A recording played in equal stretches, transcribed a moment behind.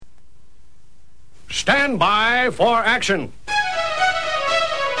Stand by for action.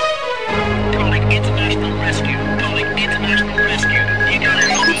 Calling international rescue. Calling international rescue. You gotta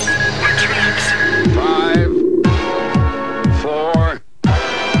help us. We're trapped. 5, 4,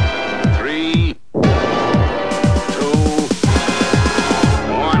 3, 2,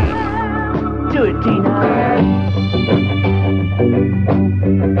 1. Do it, Dino.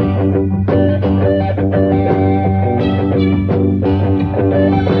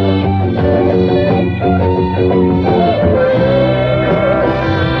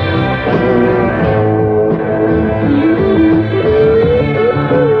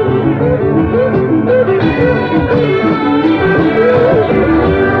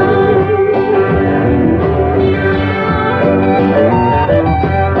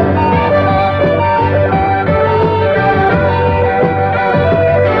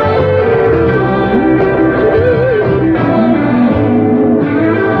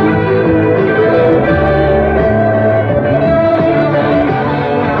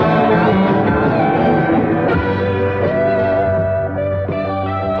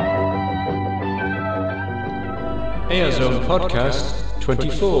 Airzone Podcast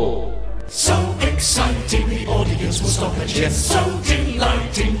 24. So exciting, the audience will stop and cheer. So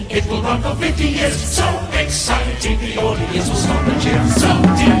delighting, it will run for 50 years. So exciting, the audience will stop and cheer. So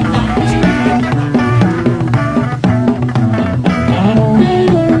delighting.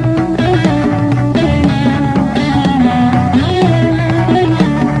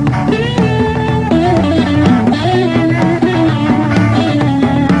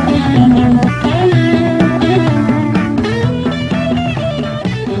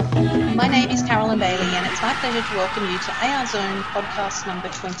 My name is Carolyn Bailey, and it's my pleasure to welcome you to Airzone Podcast number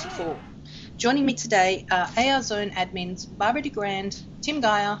 24. Joining me today are Airzone admins Barbara DeGrand, Tim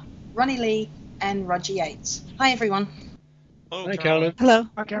Geyer, Ronnie Lee, and Roger Yates. Hi, everyone. Hi, Carolyn. Hello.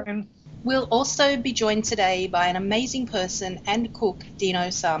 Hi, Karen. We'll also be joined today by an amazing person and cook, Dino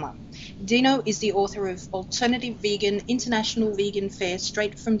Sama. Dino is the author of Alternative Vegan International Vegan Fare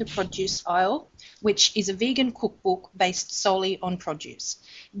Straight from the Produce Aisle, which is a vegan cookbook based solely on produce.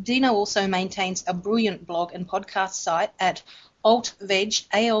 Dino also maintains a brilliant blog and podcast site at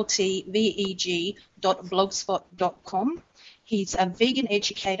altveg.blogspot.com. He's a vegan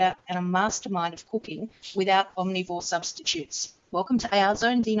educator and a mastermind of cooking without omnivore substitutes. Welcome to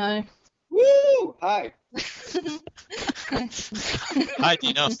Airzone, Dino. Woo! Hi. Hi,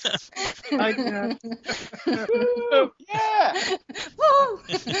 Dino. Hi, Dino. Woo! Yeah.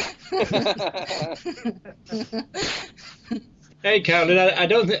 Hey, Carolyn. I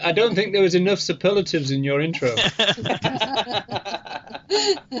don't think there was enough superlatives in your intro. I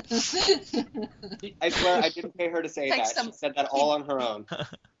swear I didn't pay her to say Take that. some- She said that all on her own.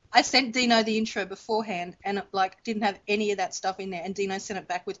 I sent Dino the intro beforehand, and it didn't have any of that stuff in there, and Dino sent it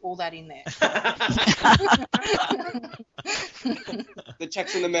back with all that in there. The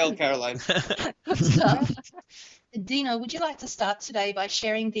check's in the mail, Caroline. Good stuff. Dino, would you like to start today by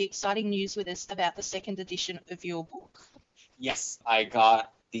sharing the exciting news with us about the second edition of your book? Yes, I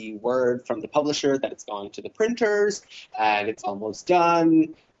got the word from the publisher that it's gone to the printers, and it's almost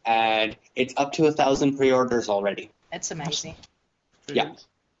done, and it's up to 1,000 pre-orders already. That's amazing. Yeah.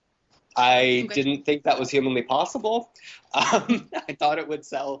 I didn't think that was humanly possible. I thought it would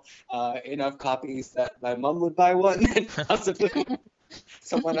sell enough copies that my mum would buy one and possibly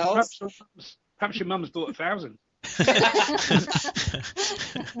someone else. Perhaps your mum's bought 1,000.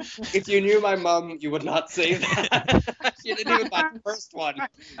 If you knew my mum, you would not say that. She didn't even buy the first one.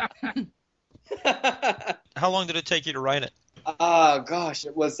 How long did it take you to write it? Gosh,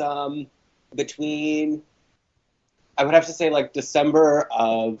 it was between, I would have to say like December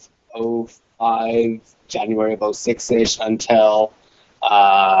of 05, January of 06-ish until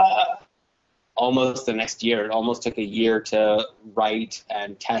almost the next year. It almost took a year to write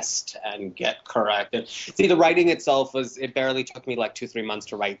and test and get correct. And see, the writing itself it barely took me like 2-3 months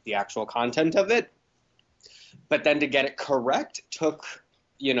to write the actual content of it. But then to get it correct took,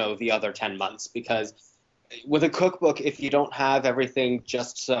 the other 10 months, because with a cookbook, if you don't have everything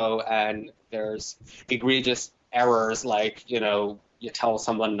just so, and there's egregious errors like, you tell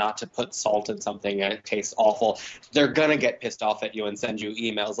someone not to put salt in something and it tastes awful, they're going to get pissed off at you and send you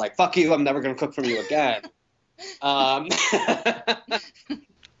emails like, fuck you, I'm never going to cook for you again. And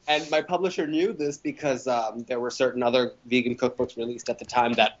my publisher knew this because there were certain other vegan cookbooks released at the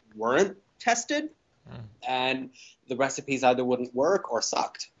time that weren't tested, and the recipes either wouldn't work or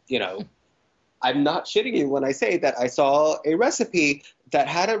sucked. I'm not shitting you when I say that I saw a recipe that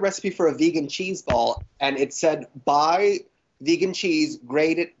had a recipe for a vegan cheese ball, and it said, buy vegan cheese,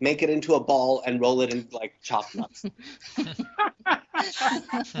 grate it, make it into a ball, and roll it in like chopped nuts.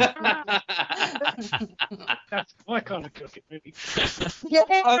 That's my kind of cooking, really.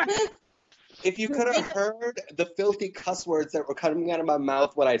 If you could have heard the filthy cuss words that were coming out of my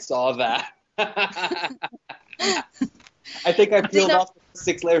mouth when I saw that. I think I peeled off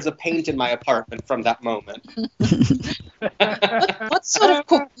 6 layers of paint in my apartment from that moment. What sort of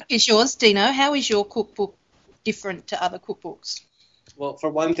cookbook is yours, Dino? How is your cookbook different to other cookbooks? Well, for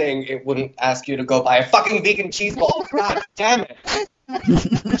one thing, it wouldn't ask you to go buy a fucking vegan cheese ball. God damn it.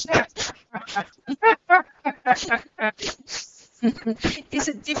 Is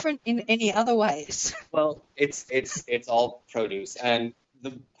it different in any other ways? Well, it's all produce, and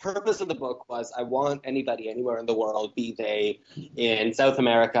the purpose of the book was I want anybody anywhere in the world, be they in South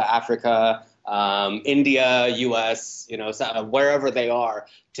America, Africa, India, U.S., wherever they are,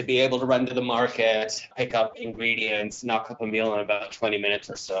 to be able to run to the market, pick up ingredients, knock up a meal in about 20 minutes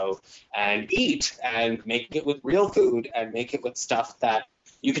or so, and eat, and make it with real food, and make it with stuff that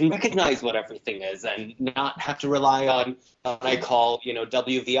you can recognize what everything is, and not have to rely on what I call,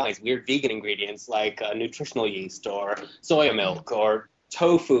 WVIs, weird vegan ingredients like nutritional yeast or soya milk or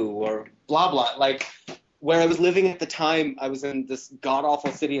tofu or blah blah. Like, where I was living at the time, I was in this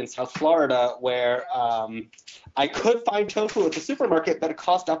god-awful city in South Florida where I could find tofu at the supermarket, but it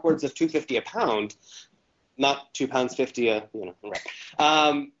cost upwards of $2.50 a pound. Not £2.50 right.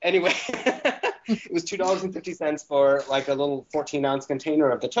 Anyway, it was $2.50 for like a little 14-ounce container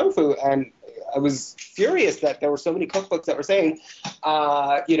of the tofu, and I was furious that there were so many cookbooks that were saying,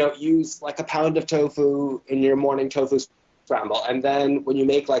 use like a pound of tofu in your morning tofu scramble, and then when you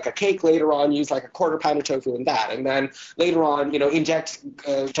make like a cake later on, use like a quarter pound of tofu in that, and then later on, inject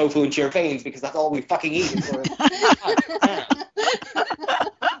tofu into your veins because that's all we fucking eat.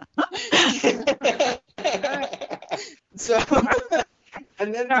 So,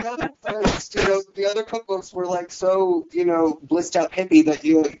 and then the other cookbooks were like so, blissed out hippie that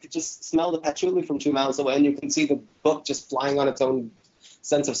you could just smell the patchouli from 2 miles away, and you can see the book just flying on its own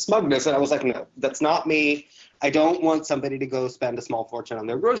sense of smugness. And I was like, no, that's not me. I don't want somebody to go spend a small fortune on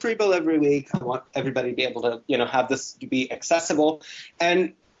their grocery bill every week. I want everybody to be able to, have this to be accessible.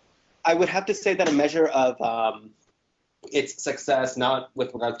 And I would have to say that a measure of its success, not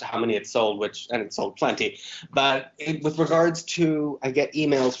with regards to how many it sold, and it sold plenty, but with regards to, I get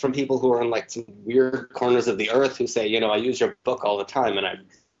emails from people who are in like some weird corners of the earth who say, I use your book all the time and I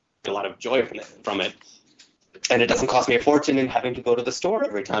get a lot of joy from it. And it doesn't cost me a fortune in having to go to the store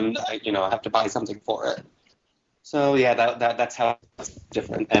every time I have to buy something for it. So yeah, that's how it's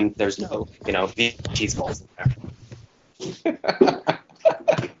different, and there's no, cheese balls in there.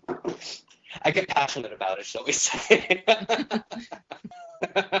 I get passionate about it, shall we say.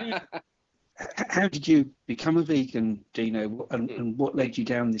 How did you become a vegan, Dino, and what led you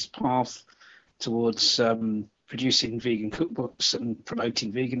down this path towards producing vegan cookbooks and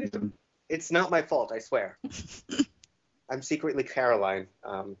promoting veganism? It's not my fault, I swear. I'm secretly Caroline.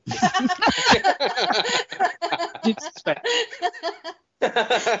 Did suspect.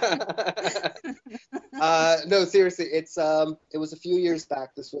 No, seriously, it was a few years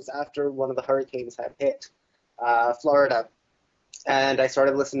back. This was after one of the hurricanes had hit Florida, and I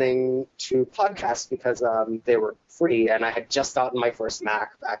started listening to podcasts because they were free, and I had just gotten my first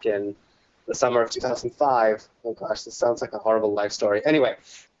Mac back in the summer of 2005. Oh gosh, this sounds like a horrible life story. Anyway,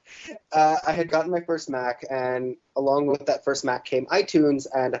 I had gotten my first Mac, and along with that first Mac came iTunes,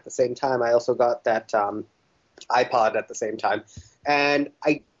 and at the same time I also got that iPod at the same time. And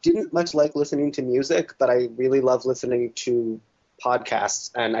I didn't much like listening to music, but I really loved listening to podcasts,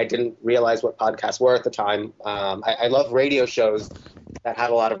 and I didn't realize what podcasts were at the time. I love radio shows that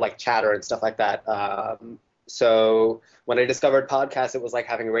had a lot of like chatter and stuff like that. So when I discovered podcasts, it was like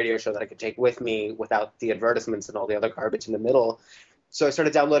having a radio show that I could take with me without the advertisements and all the other garbage in the middle. So I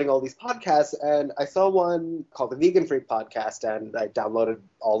started downloading all these podcasts, and I saw one called the Vegan Freak Podcast, and I downloaded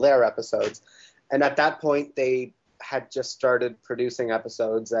all their episodes. And at that point, they had just started producing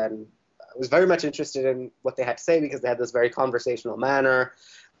episodes, and I was very much interested in what they had to say because they had this very conversational manner.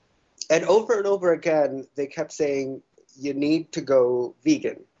 And over again, they kept saying, you need to go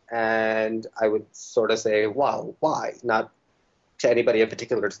vegan. And I would sort of say, wow, why? Not to anybody in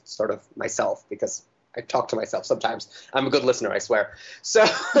particular, sort of myself, because I talk to myself sometimes. I'm a good listener, I swear. So,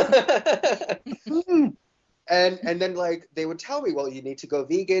 and then like they would tell me, well, you need to go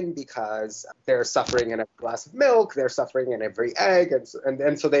vegan because they're suffering in a glass of milk, they're suffering in every egg, and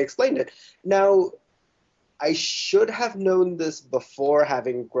so they explained it. Now, I should have known this before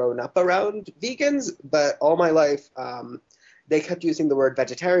having grown up around vegans, but all my life, they kept using the word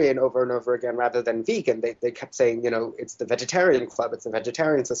vegetarian over and over again rather than vegan. They kept saying, it's the vegetarian club, it's the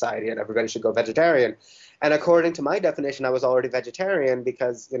vegetarian society, and everybody should go vegetarian. And according to my definition, I was already vegetarian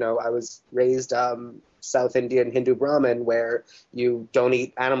because, I was raised South Indian Hindu Brahmin, where you don't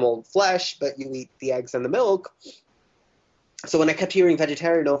eat animal flesh, but you eat the eggs and the milk. So when I kept hearing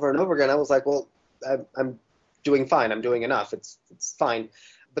vegetarian over and over again, I was like, well, I'm doing fine. I'm doing enough. It's fine.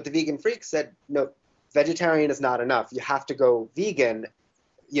 But the vegan freak said, no, vegetarian is not enough. You have to go vegan.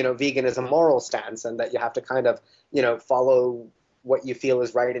 Vegan is a moral stance, and that you have to kind of, follow what you feel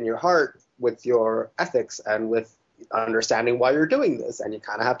is right in your heart with your ethics and with understanding why you're doing this. And you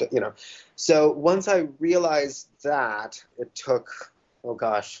kind of have to, So once I realized that, it took,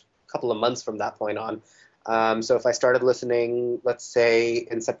 a couple of months from that point on. So if I started listening, let's say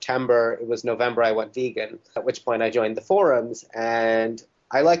in September, it was November I went vegan, at which point I joined the forums, and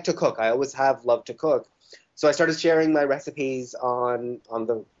I like to cook. I always have loved to cook. So I started sharing my recipes on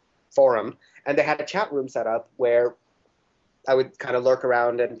the forum, and they had a chat room set up where I would kind of lurk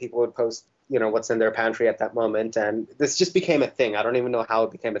around and people would post, what's in their pantry at that moment. And this just became a thing. I don't even know how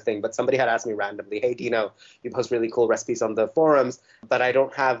it became a thing, but somebody had asked me randomly, hey, Dino, you post really cool recipes on the forums, but I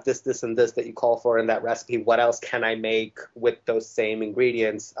don't have this, and this that you call for in that recipe. What else can I make with those same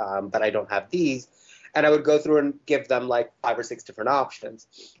ingredients, but I don't have these? And I would go through and give them like 5 or 6 different options.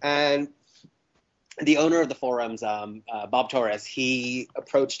 And the owner of the forums, Bob Torres, he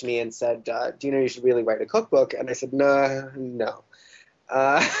approached me and said, Dino, you should really write a cookbook. And I said, no.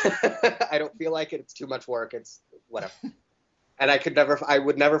 I don't feel like it. It's too much work. It's whatever. And I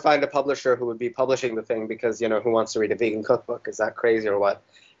would never find a publisher who would be publishing the thing because, who wants to read a vegan cookbook? Is that crazy or what?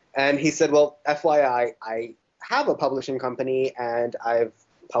 And he said, well, FYI, I have a publishing company and I've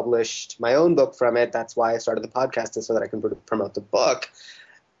published my own book from it. That's why I started the podcast, is so that I can promote the book.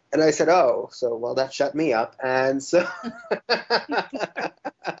 And I said, well, that shut me up. And so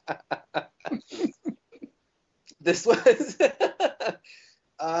this was,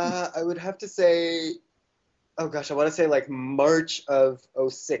 I would have to say, I want to say like March of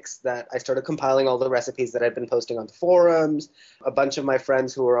 2006 that I started compiling all the recipes that I'd been posting on the forums. A bunch of my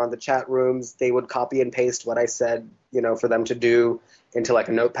friends who were on the chat rooms, they would copy and paste what I said, for them to do into like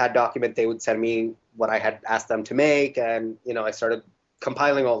a notepad document. They would send me what I had asked them to make. And, I started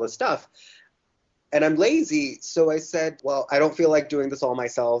compiling all this stuff. And I'm lazy, so I said, well, I don't feel like doing this all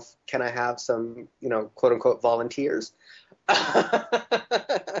myself. Can I have some, quote unquote volunteers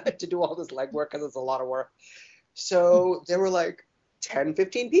to do all this legwork, because it's a lot of work. So there were like 10,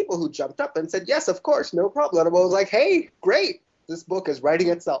 15 people who jumped up and said, yes, of course, no problem. And I was like, hey, great, this book is writing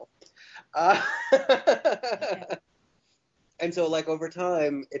itself. And so like over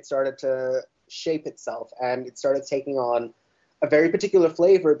time, it started to shape itself, and it started taking on a very particular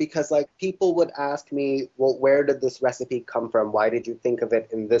flavor, because like people would ask me, well, where did this recipe come from? Why did you think of it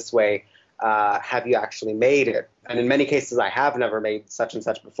in this way? Have you actually made it? And in many cases, I have never made such and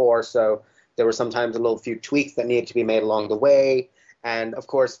such before. So there were sometimes a few tweaks that needed to be made along the way. And of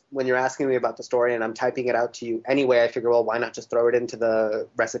course, when you're asking me about the story and I'm typing it out to you anyway, I figure, well, why not just throw it into the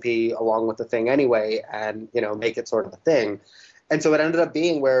recipe along with the thing anyway and, make it sort of a thing. And so it ended up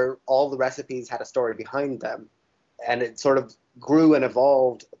being where all the recipes had a story behind them. And it sort of grew and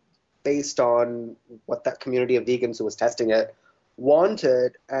evolved based on what that community of vegans who was testing it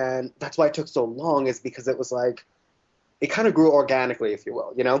wanted. And that's why it took so long, is because it was like, it kind of grew organically, if you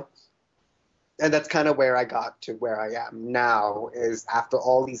will, And that's kind of where I got to where I am now, is after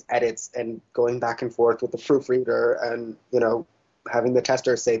all these edits and going back and forth with the proofreader and, having the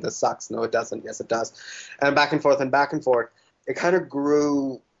tester say this sucks. No, it doesn't. Yes, it does. And back and forth. It kind of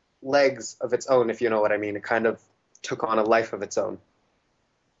grew legs of its own, if you know what I mean. It kind of took on a life of its own.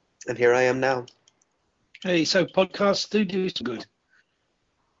 And here I am now. Hey, so podcasts do some good.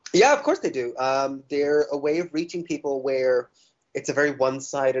 Yeah, of course they do. They're a way of reaching people where it's a very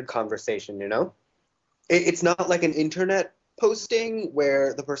one-sided conversation, It's not like an internet posting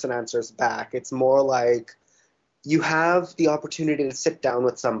where the person answers back. It's more like you have the opportunity to sit down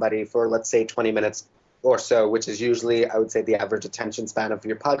with somebody for, let's say, 20 minutes or so, which is usually, I would say, the average attention span of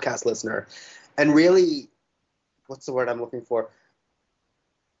your podcast listener. And really, what's the word I'm looking for?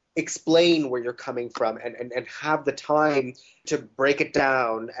 Explain where you're coming from and have the time to break it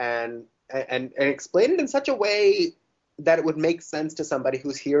down and explain it in such a way that it would make sense to somebody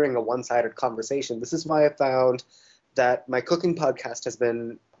who's hearing a one-sided conversation. This is why I found that my cooking podcast has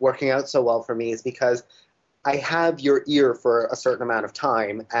been working out so well for me, is because I have your ear for a certain amount of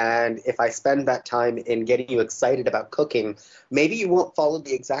time, and if I spend that time in getting you excited about cooking, maybe you won't follow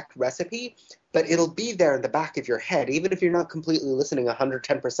the exact recipe, but it'll be there in the back of your head, even if you're not completely listening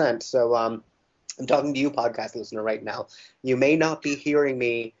 110%. So I'm talking to you, podcast listener, right now. You may not be hearing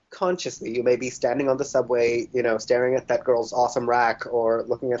me consciously. You may be standing on the subway, staring at that girl's awesome rack or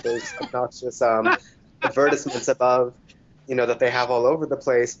looking at those obnoxious advertisements above, that they have all over the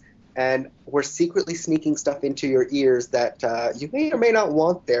place. And we're secretly sneaking stuff into your ears that you may or may not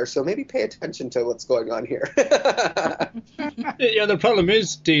want there. So maybe pay attention to what's going on here. Yeah, the problem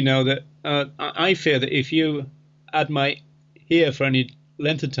is, Dino, that I fear that if you had my ear for any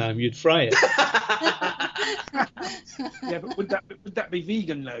length of time, you'd fry it. Yeah, but would that be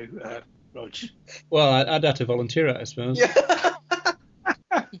vegan though, Rog? Well, I'd have to volunteer it, I suppose. Yeah.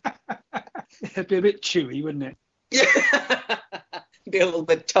 It'd be a bit chewy, wouldn't it? Yeah. Be a little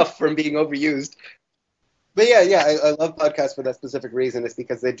bit tough from being overused. But yeah, I love podcasts for that specific reason. It's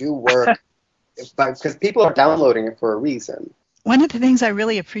because they do work, because people are downloading it for a reason. One of the things I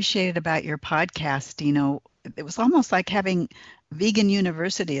really appreciated about your podcast, Dino, it was almost like having vegan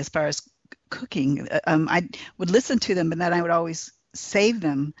university as far as cooking. I would listen to them, but then I would always save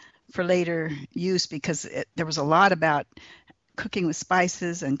them for later use because there was a lot about cooking with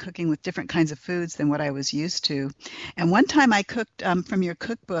spices and cooking with different kinds of foods than what I was used to. And one time I cooked from your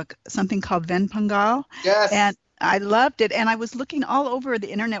cookbook something called Ven Pongal. Yes. And I loved it. And I was looking all over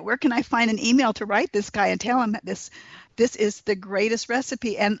the internet. Where can I find an email to write this guy and tell him that this is the greatest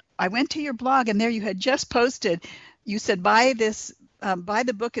recipe? And I went to your blog, and there you had just posted, you said, buy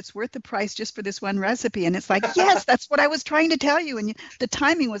the book, it's worth the price just for this one recipe. And it's like, yes, that's what I was trying to tell you. And the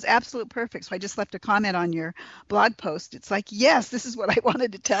timing was absolute perfect. So I just left a comment on your blog post. It's like, yes, this is what I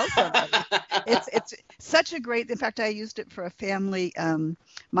wanted to tell somebody. It's such a great, in fact, I used it for a family,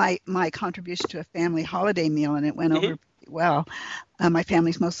 my contribution to a family holiday meal, and it went over well. My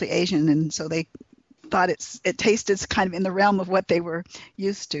family's mostly Asian, and so they thought it tasted kind of in the realm of what they were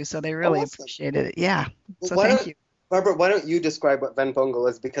used to. So they really appreciated it. Yeah. So thank you. Barbara, why don't you describe what Ven Pongal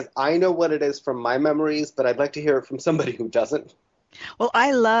is? Because I know what it is from my memories, but I'd like to hear it from somebody who doesn't. Well,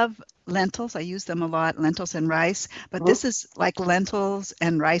 I love lentils. I use them a lot, lentils and rice. But this is like lentils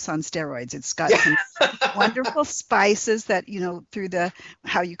and rice on steroids. It's got some wonderful spices that, through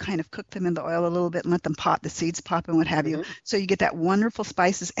how you kind of cook them in the oil a little bit and let them pop, the seeds pop and what have you. So you get that wonderful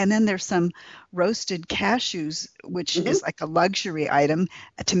spices. And then there's some roasted cashews, which is like a luxury item.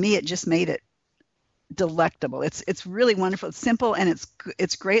 To me, it just made it delectable. It's really wonderful. It's simple, and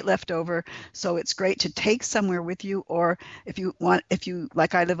it's great leftover. So it's great to take somewhere with you, or if you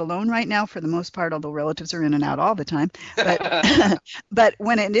like, I live alone right now for the most part, although relatives are in and out all the time. But but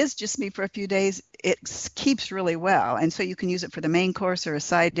when it is just me for a few days, it keeps really well, and so you can use it for the main course or a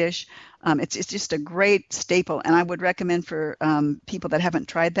side dish. It's just a great staple, and I would recommend for people that haven't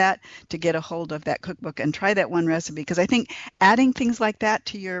tried that to get a hold of that cookbook and try that one recipe, because I think adding things like that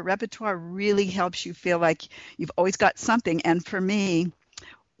to your repertoire really helps you feel like you've always got something. And for me,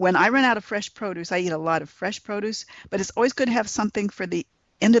 when I run out of fresh produce, I eat a lot of fresh produce, but it's always good to have something for the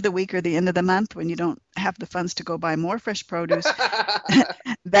end of the week or the end of the month when you don't have the funds to go buy more fresh produce.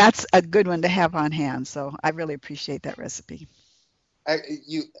 That's a good one to have on hand. So I really appreciate that recipe. I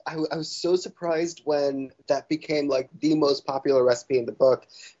was so surprised when that became like the most popular recipe in the book,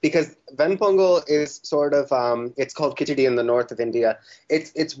 because Ven Pongal is sort of it's called khichdi in the north of India.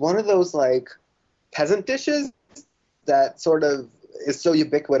 It's one of those like peasant dishes that sort of is so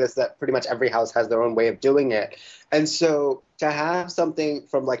ubiquitous that pretty much every house has their own way of doing it. And so to have something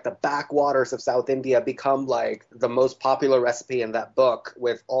from like the backwaters of South India become like the most popular recipe in that book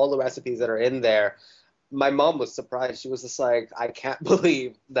with all the recipes that are in there, my mom was surprised. She was just like, I can't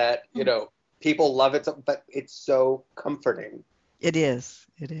believe that, people love it, but it's so comforting. It is.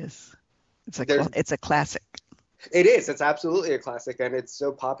 It's a classic. It is. It's absolutely a classic, and it's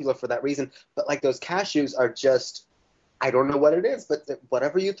so popular for that reason. But like those cashews are just, I don't know what it is, but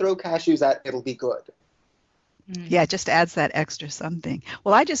whatever you throw cashews at, it'll be good. Yeah, it just adds that extra something.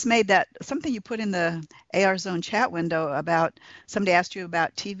 Well, I just made that something you put in the AR Zone chat window about, somebody asked you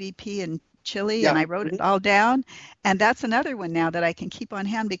about TVP and chili, and I wrote it all down. And that's another one now that I can keep on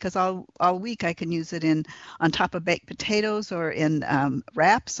hand, because all week I can use it on top of baked potatoes or in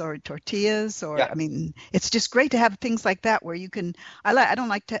wraps or tortillas, or I mean, it's just great to have things like that where you can. I don't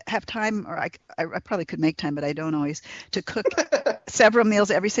like to have time, or I probably could make time, but I don't always, to cook several meals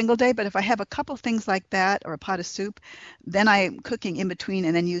every single day. But if I have a couple things like that or a pot of soup, then I'm cooking in between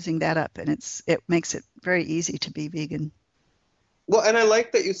and then using that up, and it makes it very easy to be vegan. Well, and I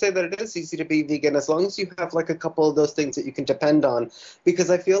like that you say that it is easy to be vegan as long as you have like a couple of those things that you can depend on, because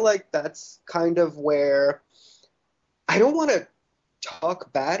I feel like that's kind of where I don't want to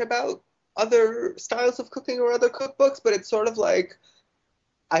talk bad about other styles of cooking or other cookbooks, but it's sort of like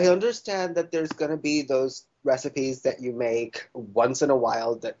I understand that there's going to be those recipes that you make once in a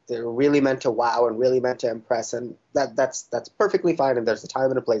while that they're really meant to wow and really meant to impress, and that's perfectly fine, and there's a time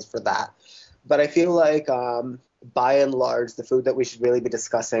and a place for that. But I feel like by and large, the food that we should really be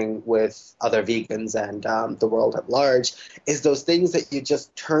discussing with other vegans and the world at large is those things that you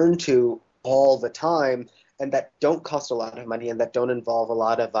just turn to all the time and that don't cost a lot of money and that don't involve a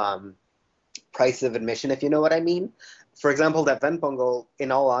lot of price of admission, if you know what I mean. For example, that Venpongo,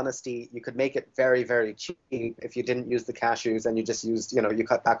 in all honesty, you could make it very, very cheap if you didn't use the cashews and you just used, you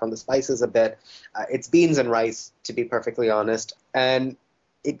cut back on the spices a bit. It's beans and rice, to be perfectly honest. And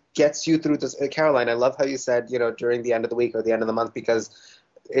it gets you through this. Caroline, I love how you said, during the end of the week or the end of the month, because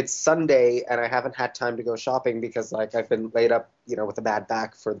it's Sunday and I haven't had time to go shopping because, I've been laid up, with a bad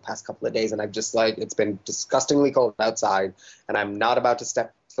back for the past couple of days. And I've just, it's been disgustingly cold outside and I'm not about to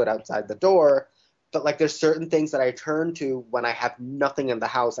step foot outside the door. But, there's certain things that I turn to when I have nothing in the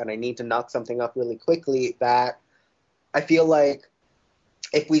house and I need to knock something up really quickly that I feel like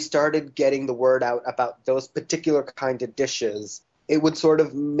if we started getting the word out about those particular kind of dishes, it would sort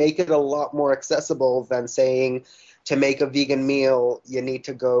of make it a lot more accessible than saying to make a vegan meal, you need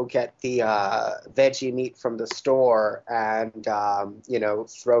to go get the veggie meat from the store and,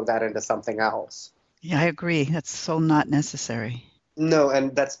 throw that into something else. Yeah, I agree. That's so not necessary. No,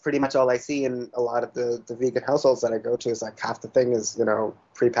 and that's pretty much all I see in a lot of the vegan households that I go to is half the thing is,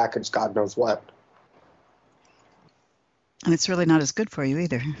 prepackaged God knows what. And it's really not as good for you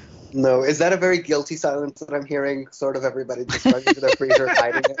either. No, is that a very guilty silence that I'm hearing? Sort of everybody just running to their freezer and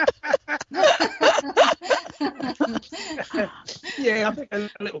hiding it? Yeah, I think a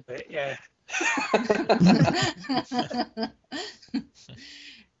little bit, yeah.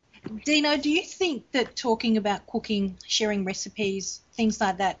 Dino, do you think that talking about cooking, sharing recipes, things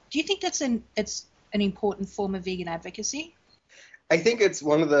like that, do you think it's an important form of vegan advocacy? I think it's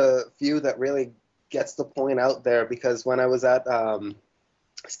one of the few that really gets the point out there, because when I was at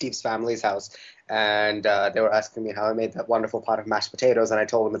Steve's family's house and they were asking me how I made that wonderful pot of mashed potatoes, and I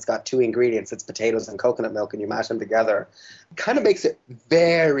told them it's got 2 ingredients, it's potatoes and coconut milk, and you mash them together. It kind of makes it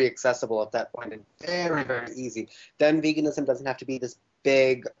very accessible at that point and very, very easy. Then veganism doesn't have to be this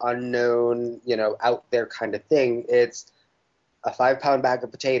big, unknown, out there kind of thing. It's a 5-pound bag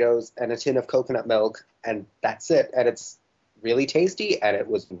of potatoes and a tin of coconut milk, and that's it. And it's really tasty, and it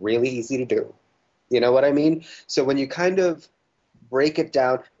was really easy to do. You know what I mean? So when you kind of break it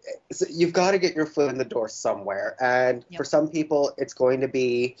down, so you've got to get your foot in the door somewhere. And for some people, it's going to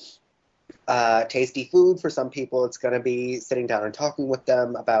be tasty food. For some people, it's going to be sitting down and talking with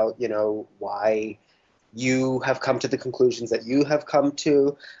them about, why you have come to the conclusions that you have come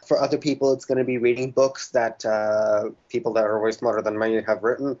to. For other people, it's going to be reading books that people that are way smarter than me have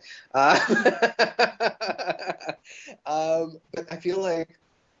written. But I feel like,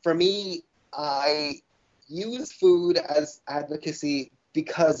 for me, I use food as advocacy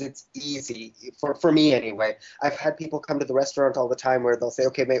because it's easy, for me anyway. I've had people come to the restaurant all the time where they'll say,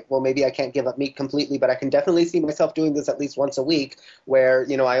 okay, maybe I can't give up meat completely, but I can definitely see myself doing this at least once a week where,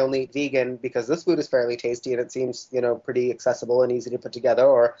 I only eat vegan because this food is fairly tasty and it seems, pretty accessible and easy to put together,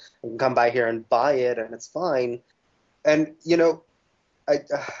 or I can come by here and buy it and it's fine. And,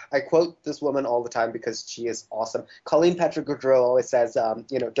 I quote this woman all the time because she is awesome. Colleen Petrick-Goudreau always says,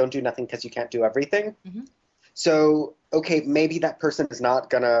 don't do nothing because you can't do everything. Mm-hmm. So, okay, maybe that person is not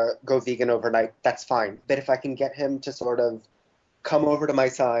going to go vegan overnight. That's fine. But if I can get him to sort of come over to my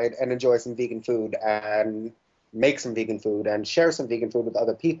side and enjoy some vegan food and make some vegan food and share some vegan food with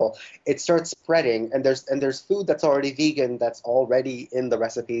other people, it starts spreading. And there's food that's already vegan that's already in the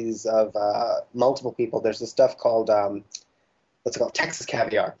recipes of multiple people. There's this stuff called, what's it called? Texas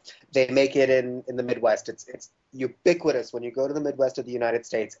caviar. They make it in the Midwest. It's ubiquitous when you go to the Midwest of the United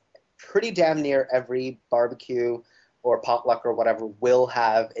States. Pretty damn near every barbecue or potluck or whatever will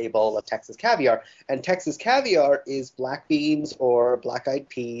have a bowl of Texas caviar. And Texas caviar is black beans or black-eyed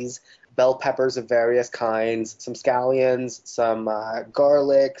peas, bell peppers of various kinds, some scallions, some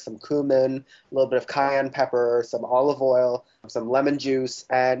garlic, some cumin, a little bit of cayenne pepper, some olive oil, some lemon juice,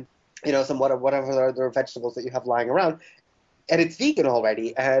 and some whatever other vegetables that you have lying around. And it's vegan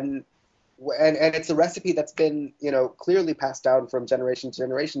already, and it's a recipe that's been, clearly passed down from generation to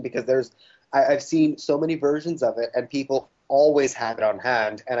generation, because I've seen so many versions of it, and people always have it on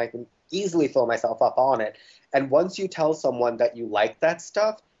hand, and I can easily fill myself up on it. And once you tell someone that you like that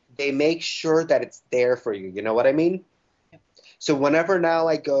stuff, they make sure that it's there for you. You know what I mean? So whenever now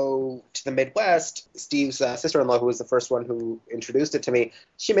I go to the Midwest, Steve's sister-in-law, who was the first one who introduced it to me,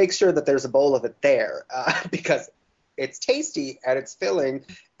 she makes sure that there's a bowl of it there because it's tasty and it's filling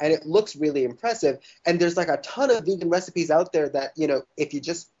and it looks really impressive. And there's like a ton of vegan recipes out there that, you know, if you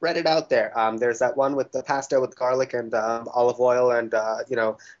just spread it out there, there's that one with the pasta with garlic and olive oil and, you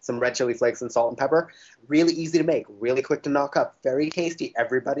know, some red chili flakes and salt and pepper. Really easy to make, really quick to knock up, very tasty.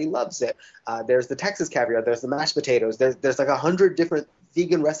 Everybody loves it. There's the Texas caviar, there's the mashed potatoes. There's like 100 different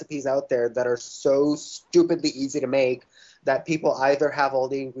vegan recipes out there that are so stupidly easy to make that people either have all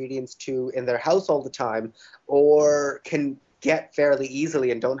the ingredients to in their house all the time or can get fairly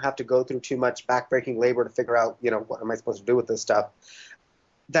easily and don't have to go through too much backbreaking labor to figure out, you know, what am I supposed to do with this stuff.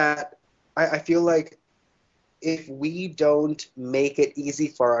 That I feel like if we don't make it easy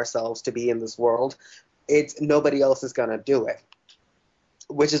for ourselves to be in this world, nobody else is going to do it.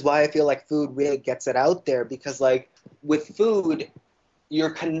 Which is why I feel like food really gets it out there, because like with food,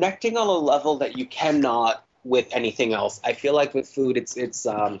 you're connecting on a level that you cannot with anything else. I feel like with food, it's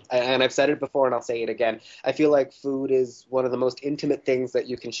and I've said it before and I'll say it again. I feel like food is one of the most intimate things that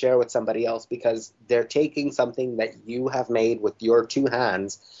you can share with somebody else, because they're taking something that you have made with your two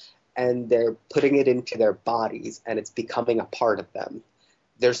hands and they're putting it into their bodies and it's becoming a part of them.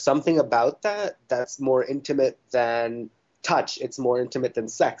 There's something about that that's more intimate than touch. It's more intimate than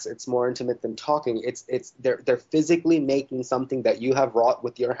sex. It's more intimate than talking. They're physically making something that you have wrought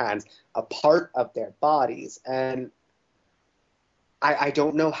with your hands a part of their bodies. And I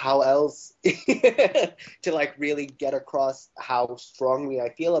don't know how else to like really get across how strongly I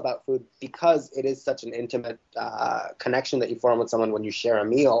feel about food, because it is such an intimate connection that you form with someone when you share a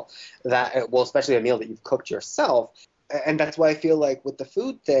meal, especially a meal that you've cooked yourself. And that's why I feel like with the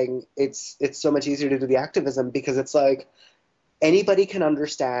food thing, it's so much easier to do the activism, because it's like anybody can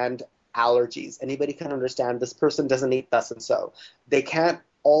understand allergies. Anybody can understand this person doesn't eat thus and so. They can't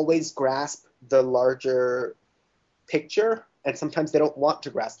always grasp the larger picture, and sometimes they don't want to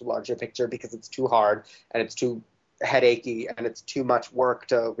grasp the larger picture because it's too hard and it's too headachy and it's too much work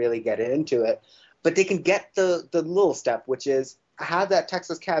to really get into it. But they can get the little step, which is have that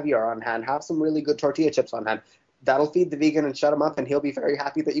Texas caviar on hand, have some really good tortilla chips on hand. That'll feed the vegan and shut him up, and he'll be very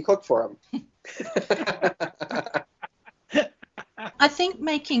happy that you cooked for him. I think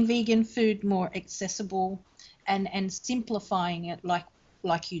making vegan food more accessible and simplifying it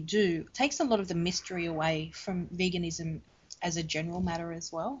like you do takes a lot of the mystery away from veganism as a general matter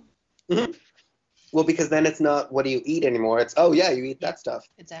as well. Mm-hmm. Well, because then it's not what do you eat anymore. It's, oh, yeah, you eat that stuff.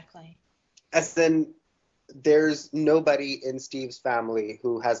 Exactly. As in, there's nobody in Steve's family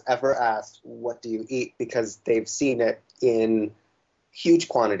who has ever asked, what do you eat? Because they've seen it in huge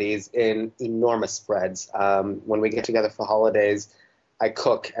quantities, in enormous spreads. When we get together for holidays, I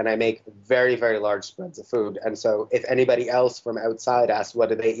cook and I make very, very large spreads of food. And so if anybody else from outside asks, what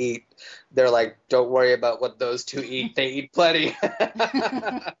do they eat? They're like, don't worry about what those two eat. They eat plenty.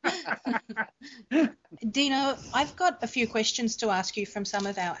 Dino, I've got a few questions to ask you from some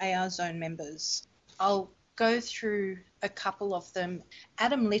of our AR Zone members. I'll go through a couple of them.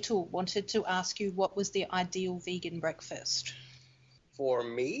 Adam Little wanted to ask you what was the ideal vegan breakfast? For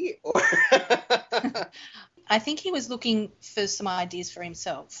me? Or I think he was looking for some ideas for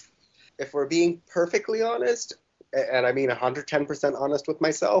himself. If we're being perfectly honest, and I mean 110% honest with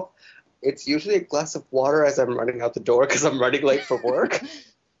myself, it's usually a glass of water as I'm running out the door because I'm running late for work.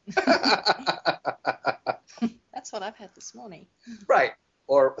 That's what I've had this morning. Right.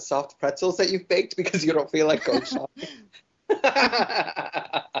 Or soft pretzels that you've baked because you don't feel like going shopping.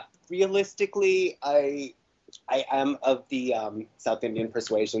 Realistically, I am of the South Indian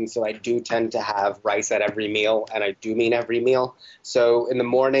persuasion, so I do tend to have rice at every meal, and I do mean every meal. So in the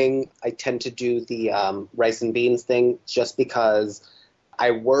morning, I tend to do the rice and beans thing just because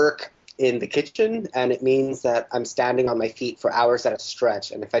I work in the kitchen, and it means that I'm standing on my feet for hours at a stretch.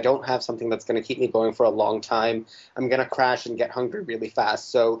 And if I don't have something that's going to keep me going for a long time, I'm going to crash and get hungry really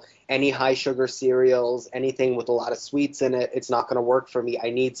fast. So any high sugar cereals, anything with a lot of sweets in it, it's not going to work for me. I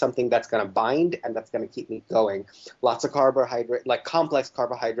need something that's going to bind and that's going to keep me going. Lots of carbohydrate, like complex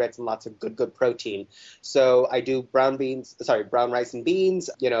carbohydrates, and lots of good protein. So I do brown rice and beans,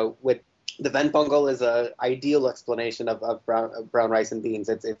 with the vent bungal is an ideal explanation of brown rice and beans.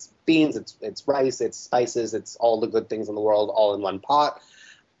 It's beans, it's rice, it's spices, it's all the good things in the world all in one pot.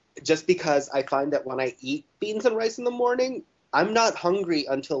 Just because I find that when I eat beans and rice in the morning, I'm not hungry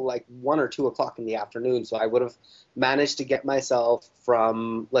until like 1 or 2 o'clock in the afternoon. So I would have managed to get myself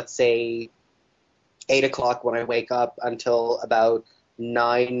from, let's say, 8 o'clock when I wake up until about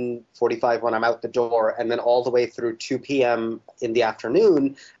 9:45 when I'm out the door, and then all the way through 2 p.m. in the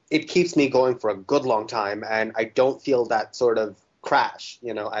afternoon. It keeps me going for a good long time, and I don't feel that sort of crash.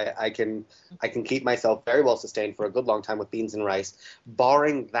 I can keep myself very well sustained for a good long time with beans and rice.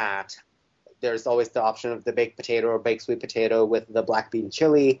 Barring that, There's always the option of the baked potato or baked sweet potato with the black bean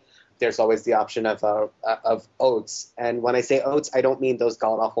chili. There's always the option of oats. And when I say oats, I don't mean those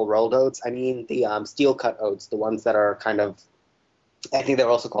god-awful rolled oats. I mean the steel-cut oats, the ones that are kind of, I think they're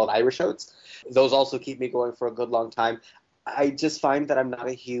also called Irish oats. Those also keep me going for a good long time. I just find that I'm not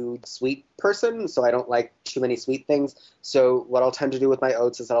a huge sweet person, so I don't like too many sweet things. So what I'll tend to do with my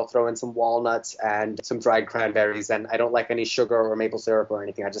oats is that I'll throw in some walnuts and some dried cranberries, and I don't like any sugar or maple syrup or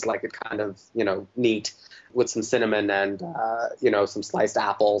anything. I just like it kind of, neat with some cinnamon and, some sliced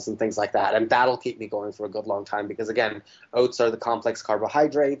apples and things like that. And that'll keep me going for a good long time because, again, oats are the complex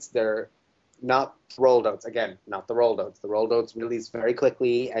carbohydrates. They're not rolled oats. Again, not the rolled oats. The rolled oats release very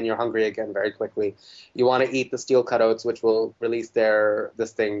quickly, and you're hungry again very quickly. You want to eat the steel-cut oats, which will release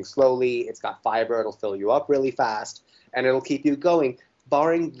this thing slowly. It's got fiber. It'll fill you up really fast, and it'll keep you going.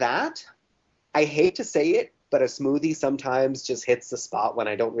 Barring that, I hate to say it, but a smoothie sometimes just hits the spot when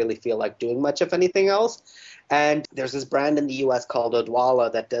I don't really feel like doing much of anything else. And there's this brand in the U.S. called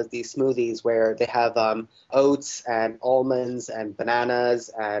Odwalla that does these smoothies where they have oats and almonds and bananas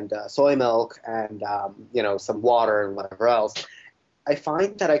and soy milk and, some water and whatever else. I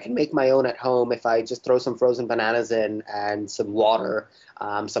find that I can make my own at home if I just throw some frozen bananas in and some water,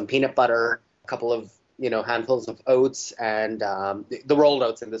 some peanut butter, a couple of handfuls of oats and the rolled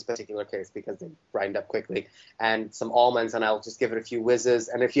oats in this particular case because they grind up quickly, and some almonds, and I'll just give it a few whizzes.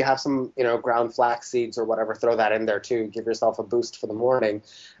 And if you have some, ground flax seeds or whatever, throw that in there too. Give yourself a boost for the morning.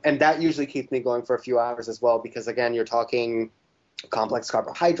 And that usually keeps me going for a few hours as well because, again, you're talking complex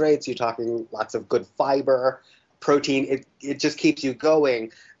carbohydrates, you're talking lots of good fiber, protein. It just keeps you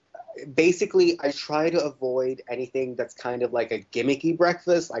going. Basically, I try to avoid anything that's kind of like a gimmicky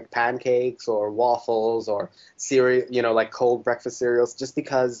breakfast, like pancakes or waffles or cereal, like cold breakfast cereals, just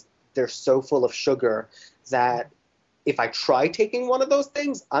because they're so full of sugar that if I try taking one of those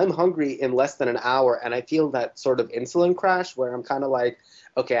things, I'm hungry in less than an hour, and I feel that sort of insulin crash where I'm kind of like,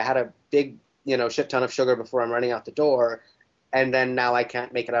 okay, I had a big, shit ton of sugar before I'm running out the door, and then now I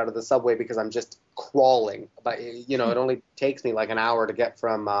can't make it out of the subway because I'm just crawling. But, it only takes me like an hour to get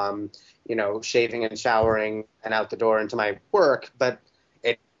from, shaving and showering and out the door into my work. But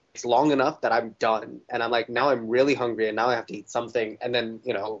it's long enough that I'm done. And I'm like, now I'm really hungry and now I have to eat something. And then,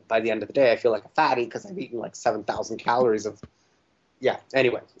 by the end of the day, I feel like a fatty because I've eaten like 7,000 calories of,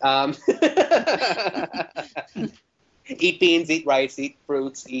 anyway. Eat beans, eat rice, eat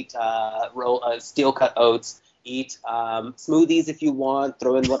fruits, eat steel-cut oats. Eat smoothies if you want,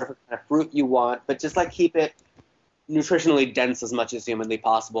 throw in whatever kind of fruit you want, but just keep it nutritionally dense as much as humanly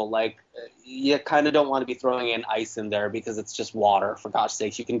possible. You kind of don't want to be throwing in ice in there because it's just water, for gosh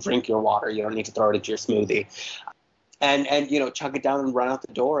sakes. You can drink your water. You don't need to throw it into your smoothie. And chug it down and run out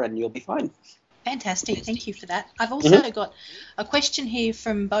the door and you'll be fine. Fantastic. Thank you for that. I've also got a question here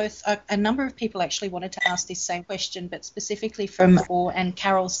from both a number of people actually wanted to ask this same question, but specifically from Orr and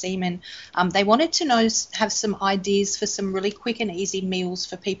Carol Seaman. They wanted to have some ideas for some really quick and easy meals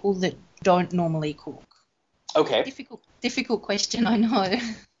for people that don't normally cook. Okay. Difficult question, I know.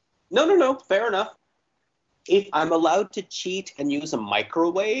 No. Fair enough. If I'm allowed to cheat and use a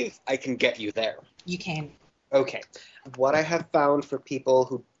microwave, I can get you there. You can. Okay. What I have found for people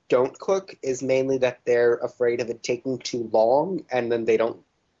who don't cook is mainly that they're afraid of it taking too long and then they don't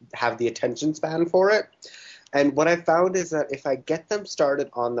have the attention span for it. And what I found is that if I get them started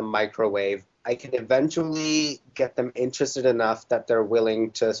on the microwave, I can eventually get them interested enough that they're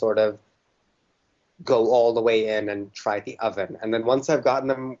willing to sort of go all the way in and try the oven. And then once I've gotten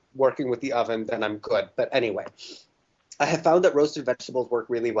them working with the oven, then I'm good. But anyway, I have found that roasted vegetables work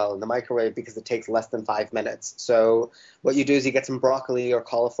really well in the microwave because it takes less than 5 minutes. So what you do is you get some broccoli or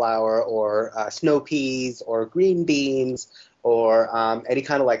cauliflower or snow peas or green beans or any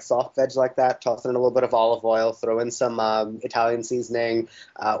kind of soft veg like that. Toss in a little bit of olive oil, throw in some Italian seasoning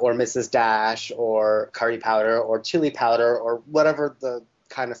or Mrs. Dash or curry powder or chili powder or whatever the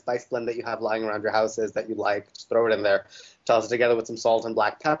kind of spice blend that you have lying around your house is that you like. Just throw it in there. Toss it together with some salt and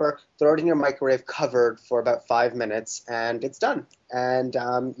black pepper, throw it in your microwave covered for about 5 minutes, and it's done. And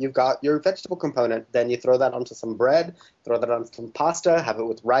you've got your vegetable component. Then you throw that onto some bread, throw that on some pasta, have it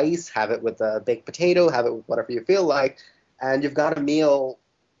with rice, have it with a baked potato, have it with whatever you feel like, and you've got a meal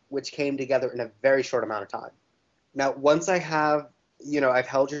which came together in a very short amount of time. Now, once I have, I've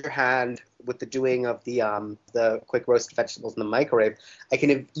held your hand with the doing of the quick roasted vegetables in the microwave, I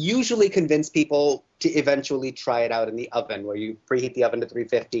can usually convince people to eventually try it out in the oven, where you preheat the oven to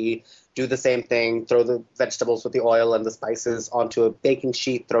 350, do the same thing, throw the vegetables with the oil and the spices onto a baking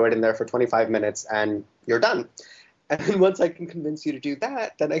sheet, throw it in there for 25 minutes, and you're done. And then once I can convince you to do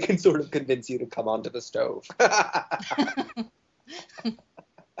that, then I can sort of convince you to come onto the stove.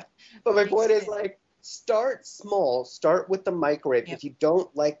 But my point is, like, start small. Start with the microwave. Yep. If you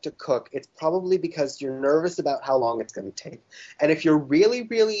don't like to cook, it's probably because you're nervous about how long it's going to take. And if you're really,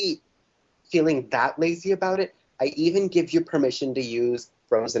 really feeling that lazy about it, I even give you permission to use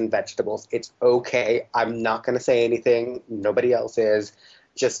frozen vegetables. It's okay. I'm not going to say anything. Nobody else is.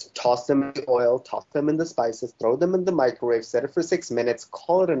 Just toss them in the oil, toss them in the spices, throw them in the microwave, set it for 6 minutes,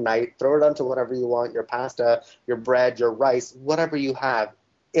 call it a night, throw it onto whatever you want, your pasta, your bread, your rice, whatever you have.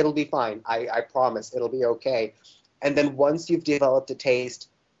 It'll be fine. I promise. It'll be okay. And then once you've developed a taste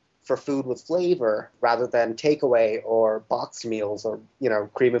for food with flavor rather than takeaway or boxed meals or,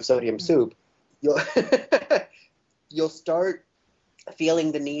 cream of sodium soup, you'll you'll start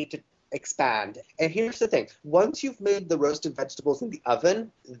feeling the need to expand. And here's the thing. Once you've made the roasted vegetables in the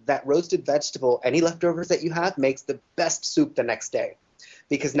oven, that roasted vegetable, any leftovers that you have, makes the best soup the next day.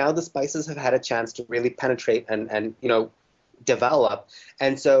 Because now the spices have had a chance to really penetrate and develop.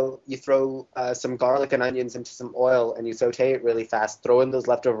 And so you throw some garlic and onions into some oil and you saute it really fast, throw in those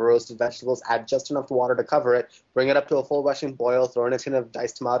leftover roasted vegetables, add just enough water to cover it, bring it up to a full rushing boil, throw in a tin of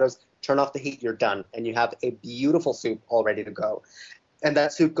diced tomatoes, turn off the heat, you're done. And you have a beautiful soup all ready to go. And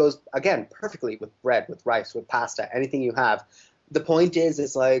that soup goes, again, perfectly with bread, with rice, with pasta, anything you have. The point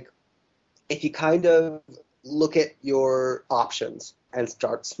is like, if you kind of look at your options and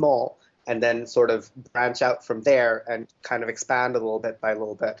start small, and then sort of branch out from there and kind of expand a little bit by a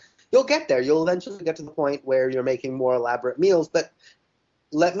little bit, you'll get there. You'll eventually get to the point where you're making more elaborate meals. But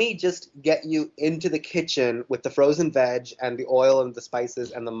let me just get you into the kitchen with the frozen veg and the oil and the spices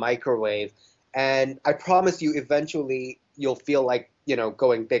and the microwave. And I promise you, eventually, you'll feel like,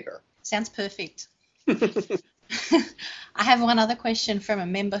 going bigger. Sounds perfect. I have one other question from a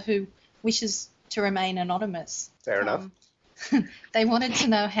member who wishes to remain anonymous. Fair enough. They wanted to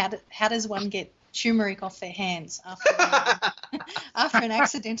know how does one get turmeric off their hands after an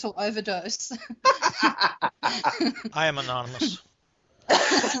accidental overdose. I am anonymous.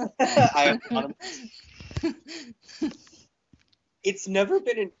 I am anonymous. It's never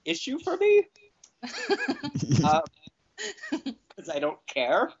been an issue for me because I don't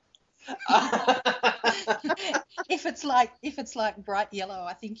care. If it's like bright yellow,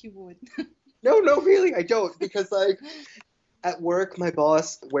 I think you would. No, really, I don't, because at work, my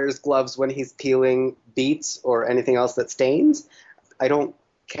boss wears gloves when he's peeling beets or anything else that stains. I don't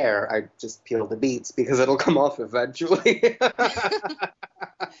care. I just peel the beets because it'll come off eventually.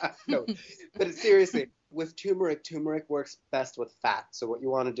 No, but seriously, with turmeric works best with fat. So what you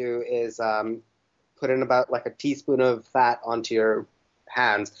want to do is put in about like a teaspoon of fat onto your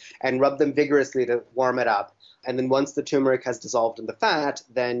hands and rub them vigorously to warm it up. And then once the turmeric has dissolved in the fat,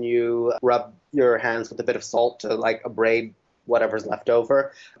 then you rub your hands with a bit of salt to like abrade whatever's left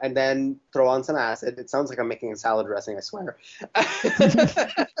over, and then throw on some acid. It sounds like I'm making a salad dressing, I swear.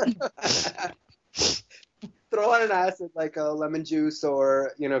 Throw on an acid like a lemon juice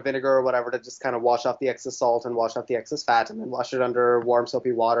or vinegar or whatever to just kind of wash off the excess salt and wash off the excess fat, and then wash it under warm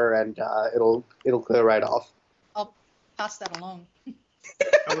soapy water, and it'll clear right off. I'll pass that along.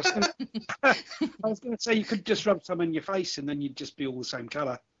 I was going to say you could just rub some in your face and then you'd just be all the same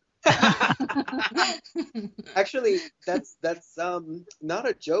colour. Actually, that's not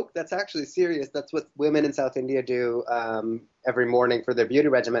a joke. That's actually serious. That's what women in South India do every morning for their beauty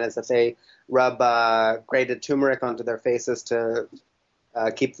regimen, is that they rub grated turmeric onto their faces to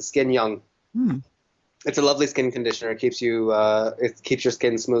keep the skin young. It's a lovely skin conditioner. It keeps your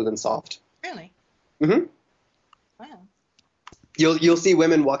skin smooth and soft. Really? Mm-hmm. Wow. You'll see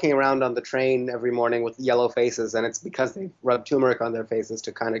women walking around on the train every morning with yellow faces, and it's because they rub turmeric on their faces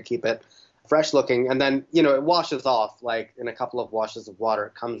to kind of keep it fresh looking. And then, it washes off, like in a couple of washes of water,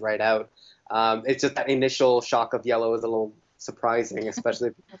 it comes right out. It's just that initial shock of yellow is a little surprising, especially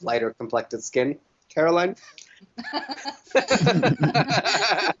if you have lighter complected skin. Caroline?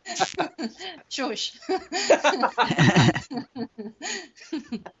 Shush.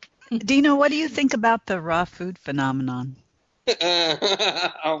 Dino, what do you think about the raw food phenomenon?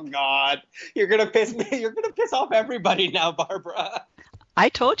 Oh God, you're gonna piss off everybody now, Barbara. I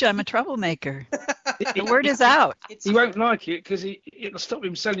told you I'm a troublemaker. The word is out. He won't like it because it'll stop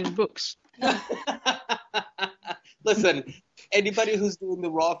him selling books. Listen, anybody who's doing the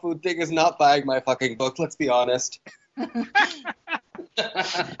raw food thing is not buying my fucking book. Let's be honest.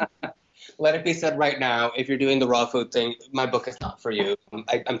 Let it be said right now, if you're doing the raw food thing, my book is not for you.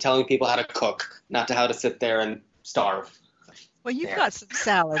 I'm telling people how to cook, not to how to sit there and starve. Well, you've got some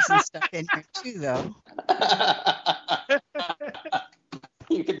salads and stuff in here too, though.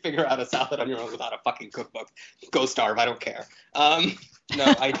 You can figure out a salad on your own without a fucking cookbook, go starve. I don't care. No,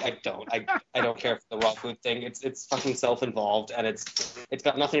 I don't. I don't care for the raw food thing. It's fucking self-involved, and it's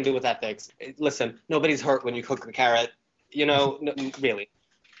got nothing to do with ethics. Listen, nobody's hurt when you cook a carrot. Really.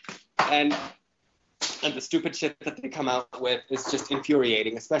 And the stupid shit that they come out with is just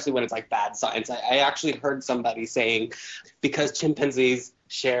infuriating, especially when it's like bad science. I actually heard somebody saying because chimpanzees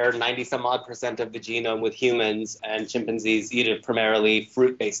share 90-some-odd% of the genome with humans, and chimpanzees eat a primarily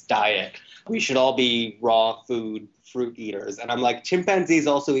fruit-based diet, we should all be raw food fruit eaters. And I'm like, chimpanzees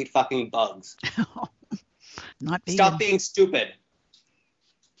also eat fucking bugs. Not vegan. Stop being stupid.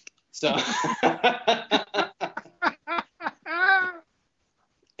 So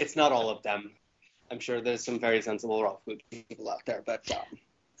it's not all of them. I'm sure there's some very sensible raw food people out there, but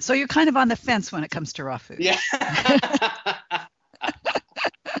So you're kind of on the fence when it comes to raw food. yeah.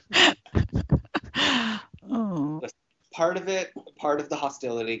 Oh. Part of the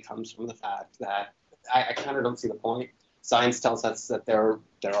hostility comes from the fact that I kind of don't see the point. Science tells us that there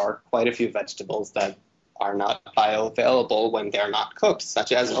are quite a few vegetables that are not bioavailable when they're not cooked,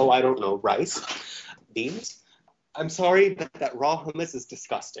 such as, rice, beans. I'm sorry, but that raw hummus is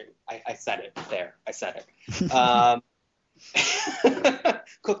disgusting. I said it there. I said it.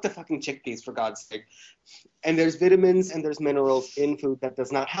 Cook the fucking chickpeas, for God's sake. And there's vitamins and there's minerals in food that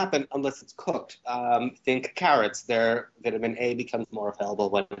does not happen unless it's cooked. Think carrots. Their vitamin A becomes more available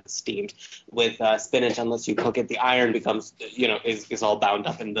when it's steamed. With spinach, unless you cook it, the iron becomes, is all bound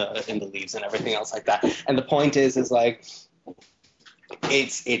up in the leaves and everything else like that. And the point is like,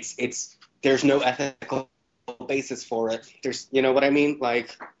 it's there's no ethical basis for it. There's, you know what I mean?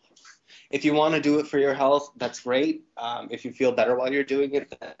 Like, if you want to do it for your health, that's great. If you feel better while you're doing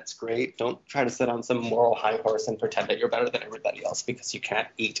it, that's great. Don't try to sit on some moral high horse and pretend that you're better than everybody else because you can't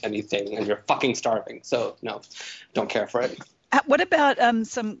eat anything and you're fucking starving. So no, don't care for it. What about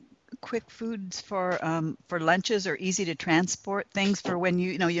some quick foods for lunches or easy to transport things for when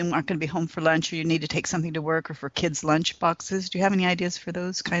you aren't going to be home for lunch or you need to take something to work or for kids' lunch boxes? Do you have any ideas for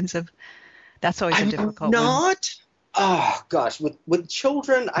those kinds of? That's always a difficult one. Oh gosh, with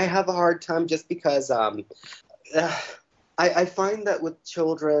children, I have a hard time just because I find that with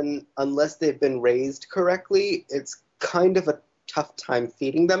children, unless they've been raised correctly, it's kind of a tough time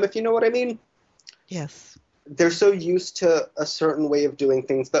feeding them, if you know what I mean. Yes. They're so used to a certain way of doing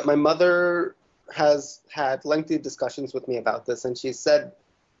things, but my mother has had lengthy discussions with me about this, and she said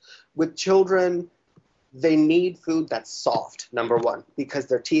with children, they need food that's soft, number one, because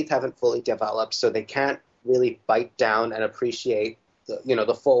their teeth haven't fully developed, so they can't really bite down and appreciate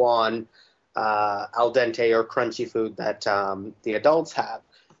the full-on al dente or crunchy food that the adults have.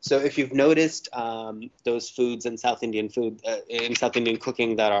 So if you've noticed those foods in South Indian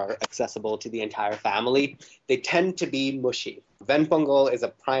cooking that are accessible to the entire family, they tend to be mushy. Ven Pongal is a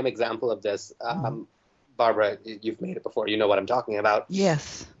prime example of this. Barbara, you've made it before. You know what I'm talking about.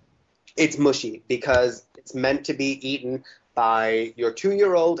 Yes. It's mushy because it's meant to be eaten by your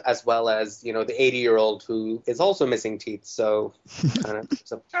 2-year-old as well as, the 80-year-old who is also missing teeth. So kind of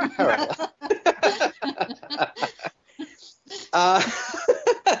it's a parallel.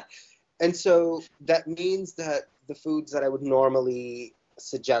 And so that means that the foods that I would normally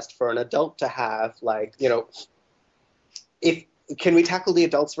suggest for an adult to have, like, can we tackle the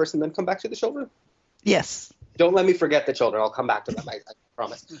adults first and then come back to the children? Yes. Don't let me forget the children. I'll come back to them, I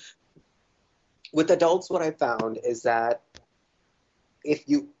promise. With adults, what I found is that if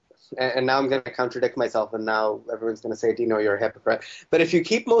you, and now I'm going to contradict myself, and now everyone's going to say, Dino, you're a hypocrite. But if you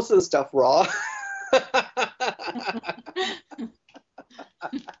keep most of the stuff raw,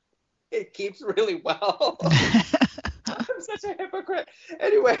 it keeps really well. I'm such a hypocrite.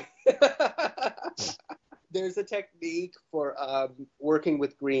 Anyway, there's a technique for working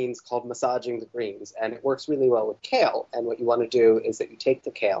with greens called massaging the greens, and it works really well with kale. And what you want to do is that you take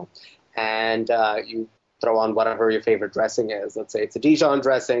the kale and you throw on whatever your favorite dressing is. Let's say it's a Dijon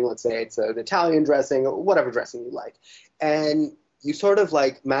dressing, let's say it's an Italian dressing, or whatever dressing you like. And you sort of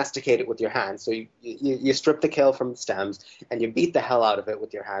like masticate it with your hands. So you strip the kale from the stems and you beat the hell out of it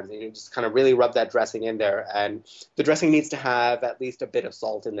with your hands. And you just kind of really rub that dressing in there. And the dressing needs to have at least a bit of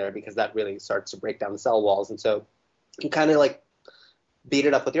salt in there because that really starts to break down the cell walls. And so you kind of like beat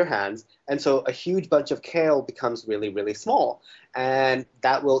it up with your hands. And so a huge bunch of kale becomes really, really small. And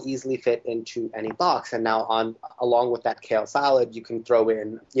that will easily fit into any box. And now along with that kale salad, you can throw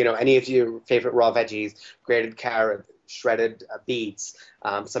in, any of your favorite raw veggies, grated carrot, shredded beets,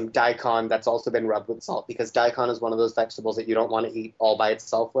 some daikon that's also been rubbed with salt, because daikon is one of those vegetables that you don't want to eat all by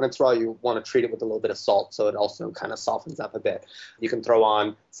itself. When it's raw, you want to treat it with a little bit of salt so it also kind of softens up a bit. You can throw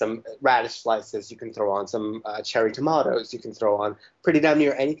on some radish slices, you can throw on some cherry tomatoes, you can throw on pretty damn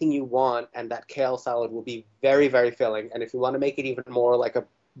near anything you want, and that kale salad will be very, very filling. And if you want to make it even more like a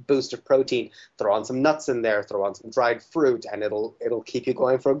boost of protein, throw on some nuts in there, throw on some dried fruit, and it'll keep you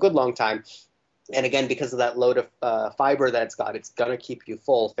going for a good long time. And again, because of that load of fiber that it's got, it's going to keep you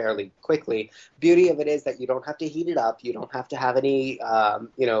full fairly quickly. Beauty of it is that you don't have to heat it up. You don't have to have any,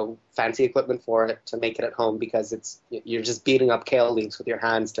 fancy equipment for it to make it at home, because you're just beating up kale leaves with your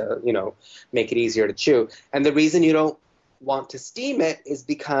hands to, make it easier to chew. And the reason you don't want to steam it is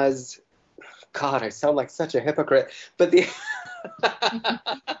because, God, I sound like such a hypocrite, but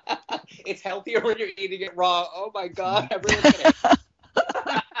it's healthier when you're eating it raw. Oh my God, everyone's gonna...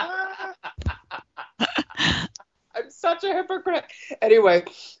 I'm such a hypocrite. Anyway,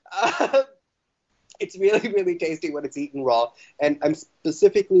 it's really, really tasty when it's eaten raw. And I'm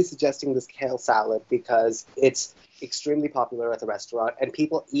specifically suggesting this kale salad because it's extremely popular at the restaurant, and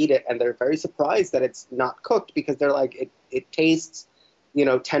people eat it and they're very surprised that it's not cooked, because they're like, it tastes,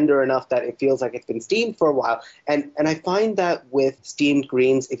 tender enough that it feels like it's been steamed for a while. And I find that with steamed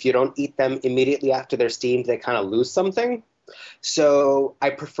greens, if you don't eat them immediately after they're steamed, they kind of lose something. So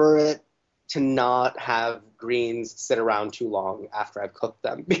I prefer it to not have greens sit around too long after I've cooked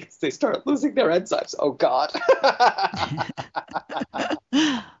them, because they start losing their enzymes. Oh, God.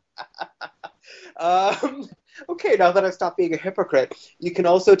 Okay, now that I've stopped being a hypocrite, you can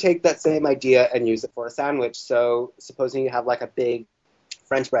also take that same idea and use it for a sandwich. So supposing you have like a big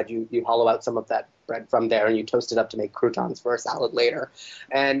French bread, you hollow out some of that bread from there and you toast it up to make croutons for a salad later.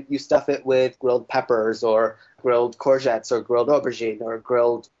 And you stuff it with grilled peppers or grilled courgettes or grilled aubergine or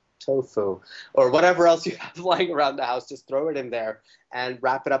grilled tofu or whatever else you have lying around the house. Just throw it in there and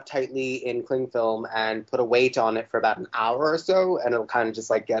wrap it up tightly in cling film and put a weight on it for about an hour or so, and it'll kind of just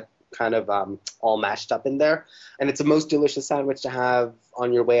like get kind of all mashed up in there. And it's a most delicious sandwich to have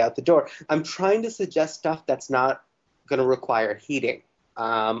on your way out the door. I'm trying to suggest stuff that's not going to require heating.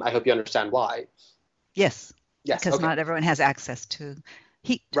 I hope you understand why. Yes. Yes. Because okay. not everyone has access to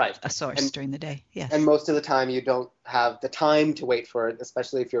heat, right. A source during the day. Yes. And most of the time you don't have the time to wait for it,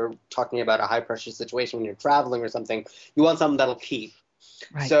 especially if you're talking about a high pressure situation when you're traveling or something. You want something that'll keep.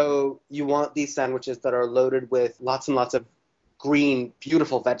 Right. So you want these sandwiches that are loaded with lots and lots of green,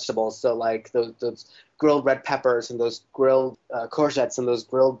 beautiful vegetables. So like those grilled red peppers and those grilled courgettes and those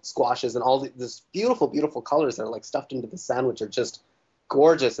grilled squashes and all this beautiful, beautiful colors that are like stuffed into the sandwich are just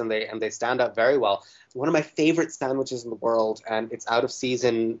gorgeous, and they stand out very well. One of my favorite sandwiches in the world, and it's out of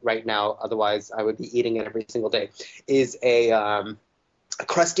season right now, otherwise I would be eating it every single day, is a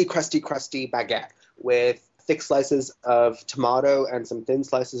crusty baguette with thick slices of tomato and some thin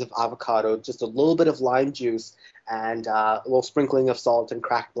slices of avocado, just a little bit of lime juice, and a little sprinkling of salt and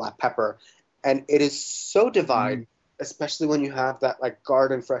cracked black pepper. And it is so divine, especially when you have that like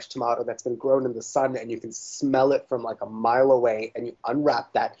garden fresh tomato that's been grown in the sun and you can smell it from like a mile away, and you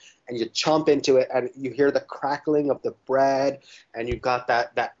unwrap that and you chomp into it and you hear the crackling of the bread, and you've got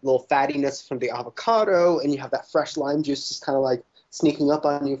that little fattiness from the avocado, and you have that fresh lime juice just kind of like sneaking up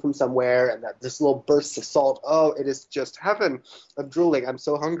on you from somewhere, and this little burst of salt. Oh, it is just heaven. I'm drooling. I'm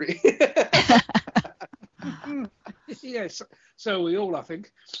so hungry. Yes, so we all, I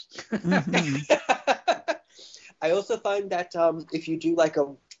think. I also find that if you do like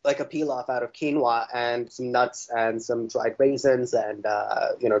a pilaf out of quinoa and some nuts and some dried raisins and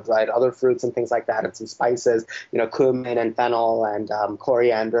dried other fruits and things like that, and some spices, cumin and fennel and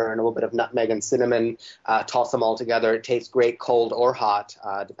coriander and a little bit of nutmeg and cinnamon, toss them all together. It tastes great cold or hot,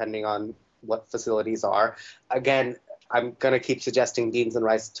 depending on what facilities are. Again, I'm going to keep suggesting beans and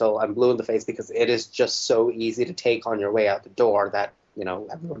rice till I'm blue in the face, because it is just so easy to take on your way out the door that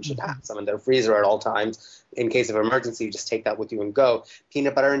everyone should have some in their freezer at all times. In case of emergency, you just take that with you and go.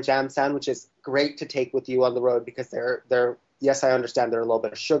 Peanut butter and jam sandwiches, great to take with you on the road, because they're yes, I understand they're a little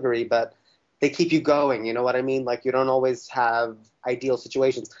bit sugary, but they keep you going. You know what I mean? Like, you don't always have ideal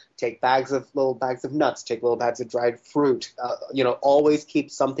situations. Take little bags of nuts, take little bags of dried fruit. Always keep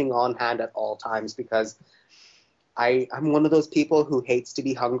something on hand at all times, because I'm one of those people who hates to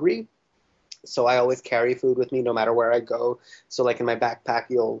be hungry. So I always carry food with me no matter where I go. So like in my backpack,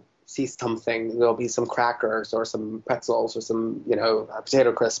 you'll see something. There'll be some crackers or some pretzels or some,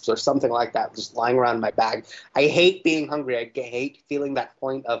 potato crisps or something like that just lying around in my bag. I hate being hungry. I hate feeling that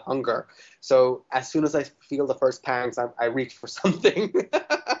point of hunger. So as soon as I feel the first pangs, I reach for something.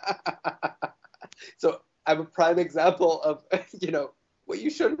 So I'm a prime example of, what you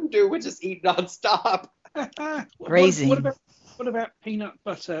shouldn't do, which is eat nonstop. Grazing. What about peanut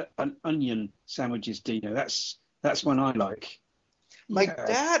butter and onion sandwiches, Dino? That's one I like. My Yeah.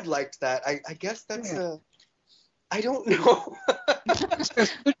 dad liked that. I guess that's I don't know.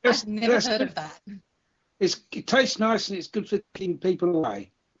 I've never heard of that. It tastes nice and it's good for keeping people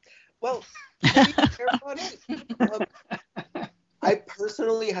away. Well, to be fair on it, I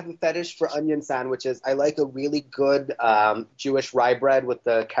personally have a fetish for onion sandwiches. I like a really good Jewish rye bread with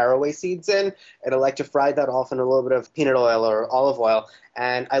the caraway seeds in, and I like to fry that off in a little bit of peanut oil or olive oil.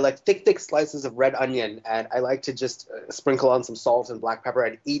 And I like thick slices of red onion, and I like to just sprinkle on some salt and black pepper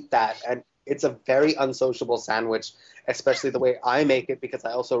and eat that. And it's a very unsociable sandwich, especially the way I make it, because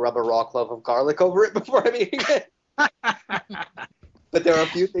I also rub a raw clove of garlic over it before I'm eating it. But there are a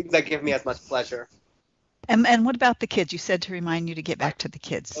few things that give me as much pleasure. And what about the kids? You said to remind you to get back to the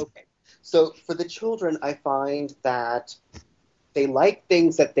kids. Okay. So for the children, I find that they like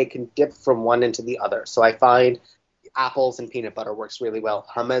things that they can dip from one into the other. So I find apples and peanut butter works really well.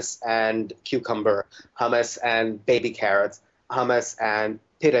 Hummus and cucumber, hummus and baby carrots, hummus and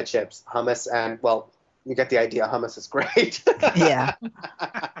pita chips, hummus and, well, you get the idea. Hummus is great. Yeah.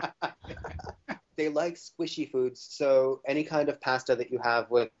 They like squishy foods, so any kind of pasta that you have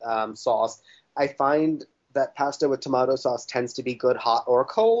with sauce, I find that pasta with tomato sauce tends to be good hot or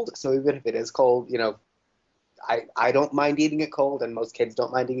cold. So even if it is cold, you know, I don't mind eating it cold, and most kids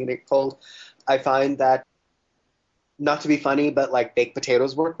don't mind eating it cold. I find that, not to be funny, but like baked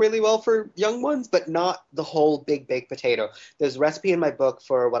potatoes work really well for young ones, but not the whole big baked potato. There's a recipe in my book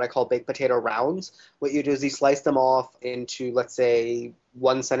for what I call baked potato rounds. What you do is you slice them off into, let's say,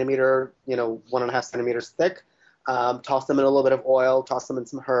 1 centimeter, 1.5 centimeters thick. Toss them in a little bit of oil, toss them in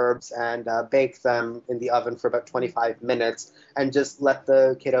some herbs, and bake them in the oven for about 25 minutes, and just let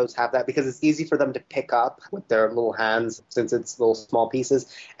the kiddos have that, because it's easy for them to pick up with their little hands since it's little small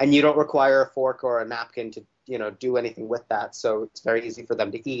pieces, and you don't require a fork or a napkin to do anything with that, so it's very easy for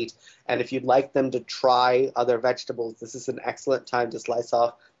them to eat. And if you'd like them to try other vegetables, this is an excellent time to slice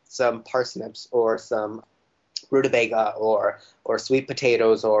off some parsnips or some rutabaga or sweet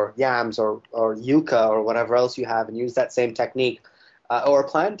potatoes or yams or yucca or whatever else you have, and use that same technique, or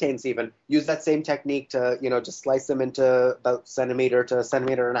plantains even. Use that same technique to, just slice them into about centimeter to 1.5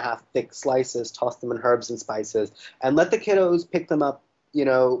 centimeters thick slices, toss them in herbs and spices, and let the kiddos pick them up,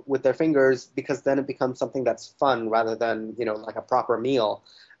 with their fingers, because then it becomes something that's fun rather than, like a proper meal.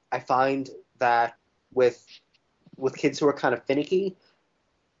 I find that with kids who are kind of finicky,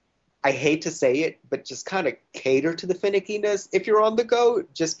 I hate to say it, but just kind of cater to the finickiness if you're on the go,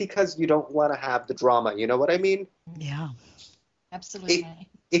 just because you don't want to have the drama. You know what I mean? Yeah. Absolutely.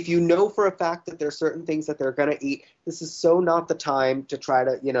 If you know for a fact that there are certain things that they're going to eat, this is so not the time to try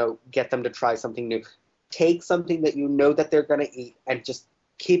to, get them to try something new. Take something that you know that they're going to eat and just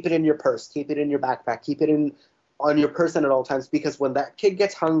keep it in your purse, keep it in your backpack, keep it on your person at all times, because when that kid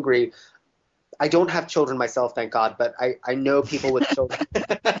gets hungry, I don't have children myself, thank God, but I know people with children.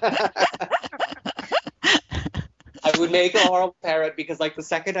 I would make a horrible parent, because like the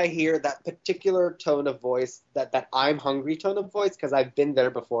second I hear that particular tone of voice, that I'm hungry tone of voice, because I've been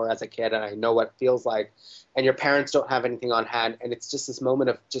there before as a kid and I know what it feels like, and your parents don't have anything on hand, and it's just this moment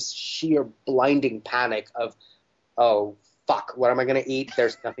of just sheer blinding panic of, oh, fuck, what am I going to eat?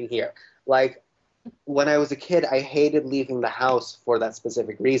 There's nothing here. Like, when I was a kid, I hated leaving the house for that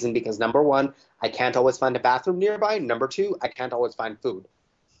specific reason, because number one, I can't always find a bathroom nearby. Number two, I can't always find food.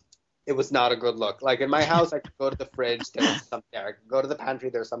 It was not a good look. Like in my house, I could go to the fridge, there was something there. I could go to the pantry,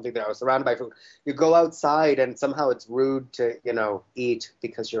 there was something there. I was surrounded by food. You go outside and somehow it's rude to, eat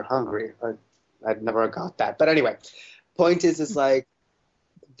because you're hungry. I'd never got that. But anyway, point is like,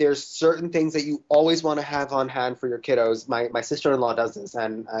 there's certain things that you always want to have on hand for your kiddos. My sister-in-law does this,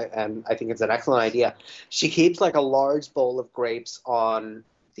 and I think it's an excellent idea. She keeps like a large bowl of grapes on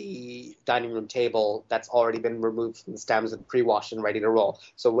the dining room table that's already been removed from the stems and pre-washed and ready to roll.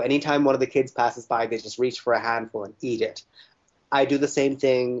 So anytime one of the kids passes by, they just reach for a handful and eat it. I do the same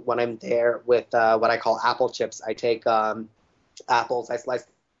thing when I'm there with what I call apple chips. I take apples, I slice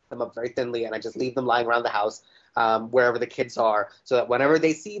them up very thinly, and I just leave them lying around the house wherever the kids are, so that whenever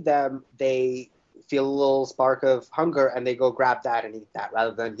they see them, they feel a little spark of hunger and they go grab that and eat that,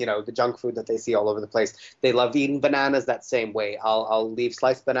 rather than, the junk food that they see all over the place. They love eating bananas that same way. I'll leave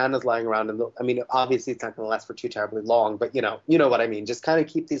sliced bananas lying around, and obviously it's not going to last for too terribly long, but you know what I mean. Just kind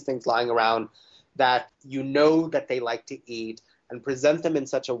of keep these things lying around that that they like to eat, and present them in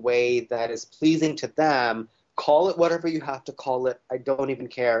such a way that is pleasing to them. Call it whatever you have to call it. I don't even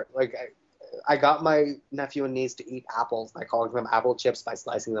care. Like, I got my nephew and niece to eat apples by calling them apple chips, by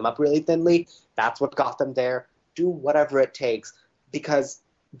slicing them up really thinly. That's what got them there. Do whatever it takes, because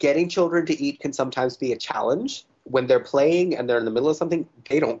getting children to eat can sometimes be a challenge. When they're playing and they're in the middle of something,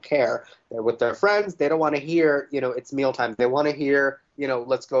 they don't care. They're with their friends. They don't want to hear, it's mealtime. They want to hear,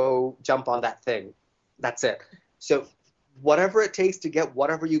 let's go jump on that thing. That's it. So whatever it takes to get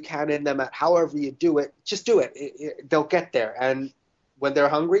whatever you can in them, at however you do it, just do it. They'll get there. And when they're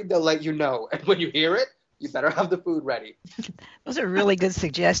hungry, they'll let you know. And when you hear it, you better have the food ready. Those are really good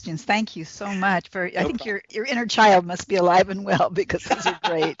suggestions. Thank you so much I think your inner child must be alive and well, because those are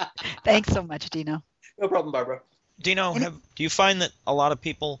great. Thanks so much, Dino. No problem, Barbara. Dino, do you find that a lot of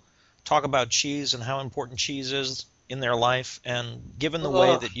people talk about cheese and how important cheese is in their life? And given the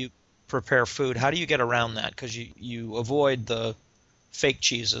way that you prepare food, how do you get around that? Because you avoid the fake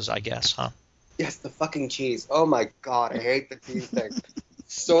cheeses, I guess, huh? Yes, the fucking cheese. Oh my God, I hate the cheese thing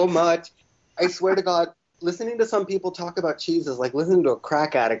so much. I swear to God, listening to some people talk about cheese is like listening to a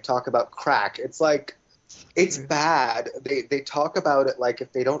crack addict talk about crack. It's like, it's bad. They talk about it like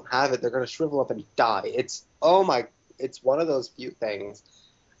if they don't have it, they're going to shrivel up and die. It's one of those few things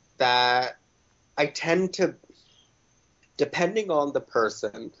that I tend to, depending on the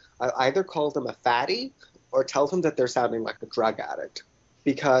person, I either call them a fatty or tell them that they're sounding like a drug addict,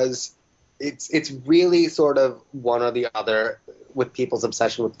 because it's really sort of one or the other with people's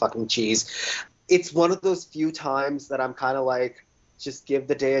obsession with fucking cheese. It's one of those few times that I'm kind of like, just give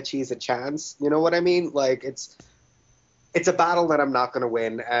the Daiya cheese a chance. You know what I mean? Like, it's a battle that I'm not going to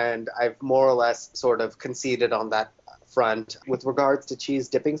win, and I've more or less sort of conceded on that front. With regards to cheese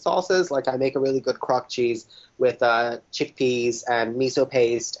dipping sauces, like I make a really good crock cheese with chickpeas and miso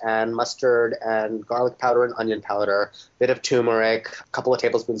paste and mustard and garlic powder and onion powder, bit of turmeric, a couple of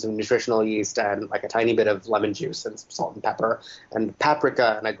tablespoons of nutritional yeast, and like a tiny bit of lemon juice and some salt and pepper and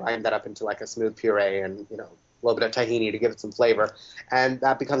paprika, and I grind that up into like a smooth puree, and a little bit of tahini to give it some flavor, and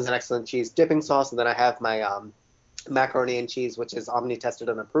that becomes an excellent cheese dipping sauce. And then I have my macaroni and cheese, which is Omni tested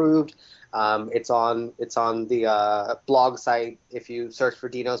and approved. It's on the blog site. If you search for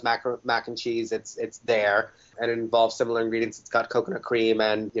Dino's mac and cheese, it's there, and it involves similar ingredients. It's got coconut cream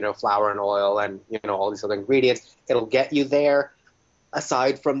and flour and oil and all these other ingredients. It'll get you there.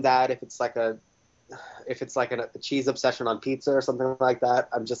 Aside from that, if it's like a cheese obsession on pizza or something like that,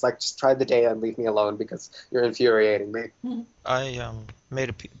 I'm just like, just try the Daiya and leave me alone, because you're infuriating me. I made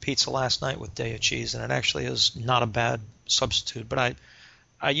a pizza last night with Daiya cheese, and it actually is not a bad substitute, but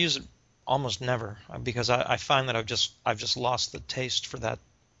I use it almost never, because I find that I've just lost the taste for that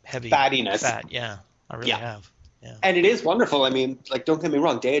heavy fattiness. Fat. Yeah, I really have. Yeah. And it is wonderful. I mean, like, don't get me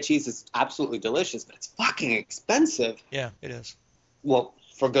wrong, Daiya cheese is absolutely delicious, but it's fucking expensive. Yeah, it is. Well,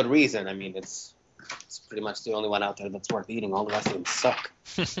 for good reason. I mean, it's pretty much the only one out there that's worth eating. All the rest of them suck.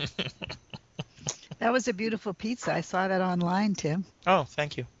 That was a beautiful pizza. I saw that online, Tim. Oh,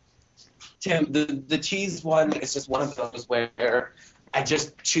 thank you. Tim, the cheese one is just one of those where I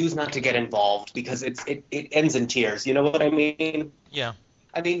just choose not to get involved, because it ends in tears. You know what I mean? Yeah.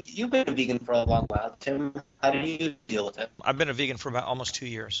 I mean, you've been a vegan for a long while, Tim. How do you deal with it? I've been a vegan for about almost 2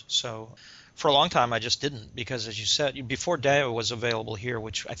 years. So for a long time, I just didn't, because, as you said, before Daiya was available here,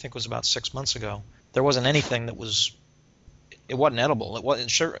 which I think was about 6 months ago, there wasn't anything that was – it wasn't edible. It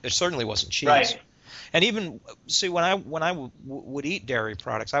certainly wasn't cheese. Right. And even – see, when I would eat dairy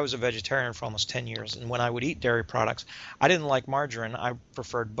products – I was a vegetarian for almost 10 years, and when I would eat dairy products, I didn't like margarine. I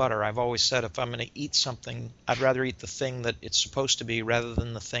preferred butter. I've always said if I'm going to eat something, I'd rather eat the thing that it's supposed to be rather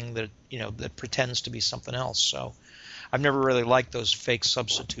than the thing that, that pretends to be something else. So I've never really liked those fake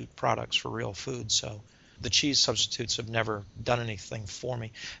substitute products for real food, so the cheese substitutes have never done anything for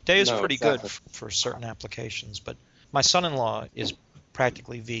me. Daiya is pretty good for certain applications, but my son-in-law is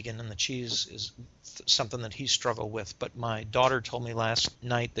practically vegan, and the cheese is something that he struggled with. But my daughter told me last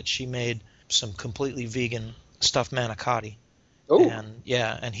night that she made some completely vegan stuffed manicotti. Oh.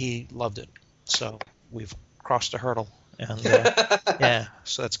 And he loved it. So we've crossed a hurdle, and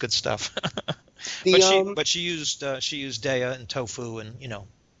so that's good stuff. But she used Daiya and tofu, and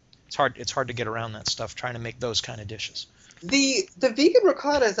it's hard to get around that stuff, trying to make those kind of dishes. The vegan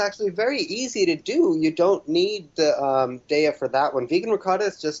ricotta is actually very easy to do. You don't need the Daiya for that one. Vegan ricotta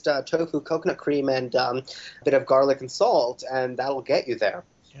is just tofu, coconut cream, and a bit of garlic and salt, and that'll get you there.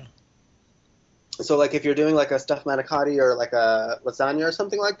 Yeah. So, like, if you're doing like a stuffed manicotti or like a lasagna or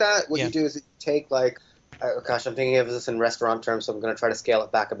something like that, what you do is you take like, I'm thinking of this in restaurant terms, so I'm going to try to scale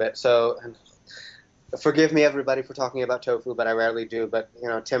it back a bit. So, forgive me, everybody, for talking about tofu, but I rarely do. But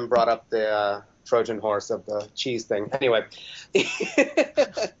Tim brought up the Trojan horse of the cheese thing. Anyway,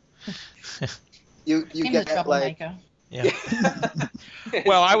 you get like. Yeah.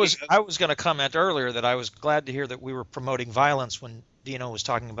 Well, I was going to comment earlier that I was glad to hear that we were promoting violence when Dino was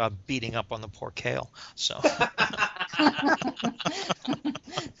talking about beating up on the poor kale. So.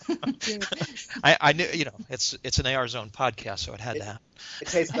 I knew, it's an AR Zone podcast, so it had to happen. It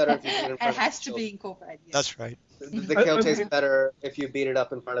tastes better if you beat it in front It of has its to children. be incorporated. Yes. That's right. The kill tastes better if you beat it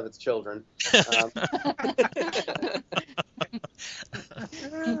up in front of its children.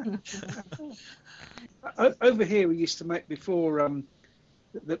 Over here, we used to make before.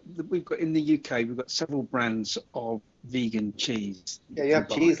 We've got in the UK. We've got several brands of vegan cheese. Yeah, you have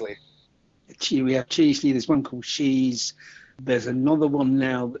Cheesley. We have Cheesley. There's one called Cheese. There's another one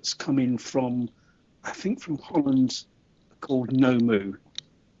now that's coming from, I think, from Holland, called Nomu.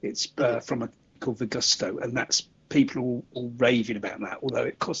 It's from a called Vigusto, and that's people all raving about that. Although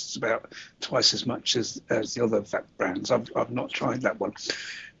it costs about twice as much as the other fat brands. I've not tried that one,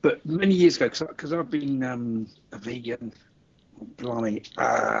 but many years ago, because I've been a vegan, blimey,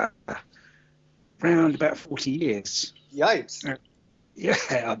 around about 40 years. Yikes! Yeah,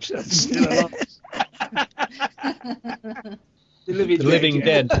 I'm still alive. The living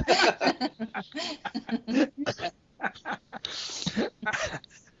dead.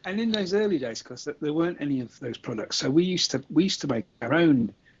 And in those early days, because there weren't any of those products, so we used to make our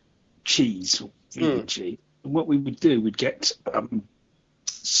own cheese, vegan cheese. And what we would do, we'd get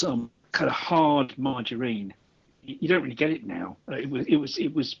some kind of hard margarine. You don't really get it now.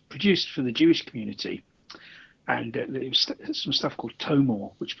 It was produced for the Jewish community, and there was some stuff called tomor,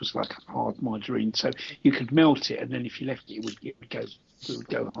 which was like hard margarine. So you could melt it, and then if you left it, it would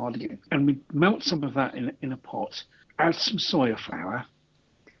go hard again. And we'd melt some of that in a pot, add some soya flour,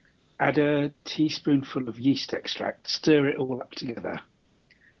 add a teaspoonful of yeast extract, stir it all up together,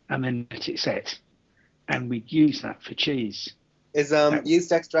 and then let it set. And we'd use that for cheese. Is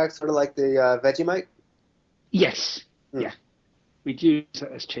yeast extract sort of like the Vegemite? Yes. Yeah. We'd use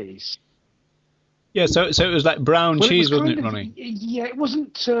that as cheese. Yeah, so it was like brown cheese, wasn't it, Ronnie? Yeah, it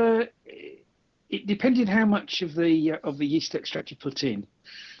wasn't. It depended how much of the yeast extract you put in.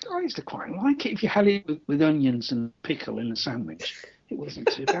 I used to quite like it if you had it with onions and pickle in a sandwich. It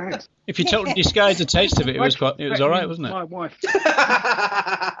wasn't too bad. If you totally disguised the taste of it, it was all right, wasn't it? My wife.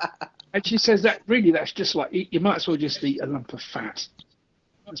 And she says that really, that's just like you might as well just eat a lump of fat.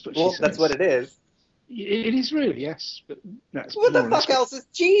 That's what she says. That's what it is. It is really, yes. But that's what the fuck else is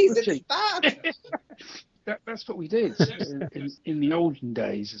cheese? It's fat. That's what we did in the olden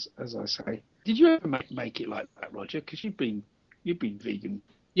days, as I say. Did you ever make it like that, Roger? Because you've been vegan.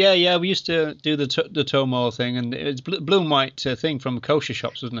 Yeah, we used to do the tomor thing, and it's blue and white thing from kosher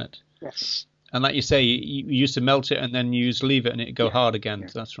shops, wasn't it? Yes. And like you say, you used to melt it and then you used to leave it and it'd go hard again. Yeah.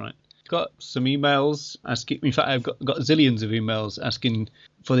 So that's right. Got some emails asking. In fact, I've got zillions of emails asking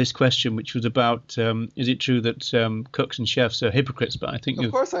for this question, which was about: is it true that cooks and chefs are hypocrites? But I think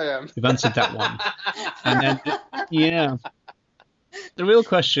of course I am. You've answered that one. And then, yeah, the real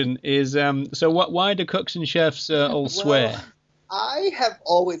question is: so why do cooks and chefs all swear? I have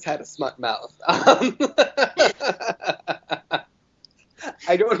always had a smut mouth. I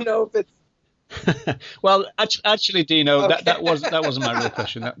don't know if it's. Well, actually, Dino, okay. that wasn't my real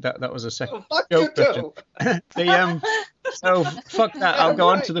question. That was a second joke question. So fuck that. I'll go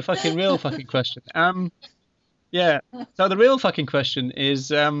on to the fucking real fucking question. Yeah. So the real fucking question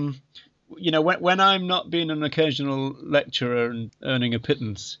is, when I'm not being an occasional lecturer and earning a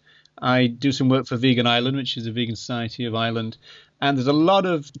pittance, I do some work for Vegan Ireland, which is a vegan society of Ireland, and there's a lot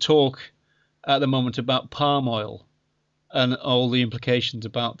of talk at the moment about palm oil and all the implications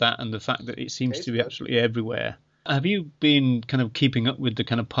about that, and the fact that it seems to be absolutely everywhere. Have you been kind of keeping up with the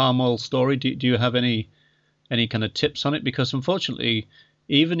kind of palm oil story? Do you have any kind of tips on it? Because unfortunately,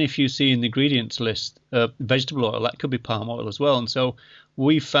 even if you see in the ingredients list vegetable oil, that could be palm oil as well. And so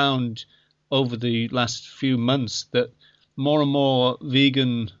we found over the last few months that more and more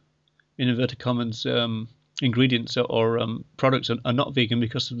vegan, in inverted commas, ingredients or products are not vegan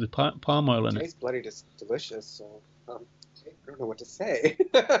because of the palm oil in it. It tastes bloody delicious, so I don't know what to say.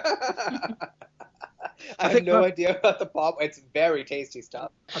 I have no idea about the palm. It's very tasty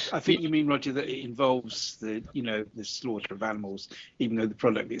stuff. I think you mean, Roger, that it involves the slaughter of animals, even though the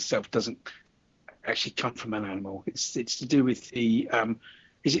product itself doesn't actually come from an animal. It's to do with the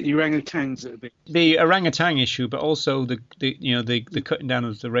is it the orangutans that have been... The orangutan issue, but also the cutting down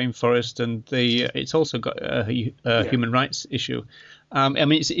of the rainforest, and it's also got a human rights issue. I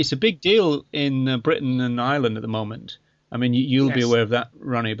mean, it's a big deal in Britain and Ireland at the moment. I mean, you'll be aware of that,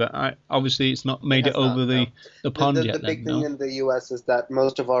 Ronnie, but obviously it's not made it over the pond yet. The big thing in the U.S. is that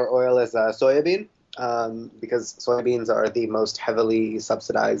most of our oil is soybean, because soybeans are the most heavily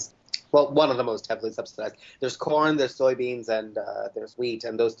subsidized. Well, one of the most heavily subsidized. There's corn, there's soybeans, and there's wheat,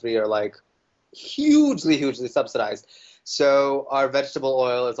 and those three are like hugely, hugely subsidized. So our vegetable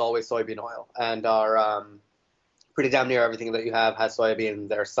oil is always soybean oil, and our pretty damn near everything that you have has soybean in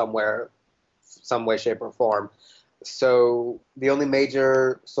there somewhere, some way, shape, or form. So the only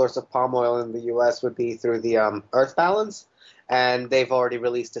major source of palm oil in the U.S. would be through the Earth Balance, and they've already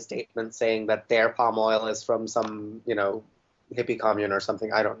released a statement saying that their palm oil is from some, hippie commune or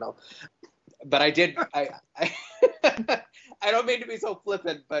something. I don't know. But I don't mean to be so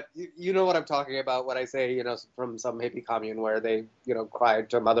flippant, but you know what I'm talking about when I say, from some hippie commune where they, cry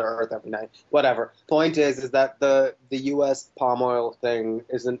to Mother Earth every night. Whatever. Point is that the U.S. palm oil thing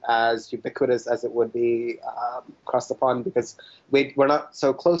isn't as ubiquitous as it would be across the pond because we're not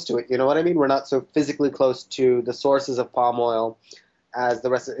so close to it. You know what I mean? We're not so physically close to the sources of palm oil as the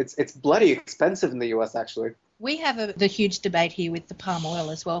rest of it. It's bloody expensive in the U.S. actually. We have the huge debate here with the palm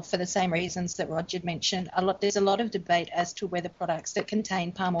oil as well for the same reasons that Roger mentioned. There's a lot of debate as to whether products that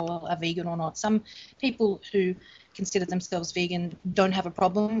contain palm oil are vegan or not. Some people who consider themselves vegan don't have a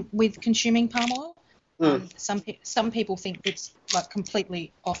problem with consuming palm oil. Some people think it's like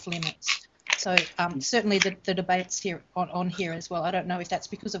completely off limits. So certainly the debates here on here as well. I don't know if that's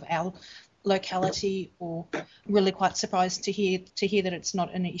because of our locality or really quite surprised to hear that it's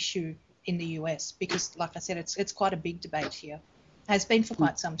not an issue in the US because, like I said, it's quite a big debate here. Has been for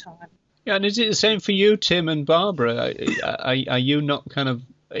quite some time. Yeah, and is it the same for you, Tim and Barbara? Are you not kind of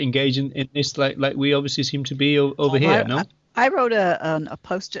engaging in this like we obviously seem to be over here? No. I wrote a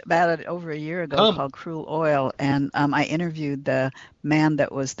post about it over a year ago called Cruel Oil, and I interviewed the man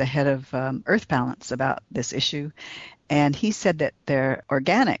that was the head of Earth Balance about this issue, and he said that their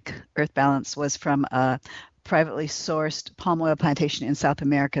organic Earth Balance was from a privately sourced palm oil plantation in South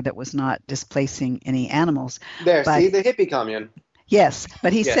America that was not displacing any animals. See the hippie commune. Yes,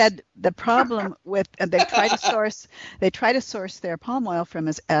 but he said the problem with they try to source their palm oil from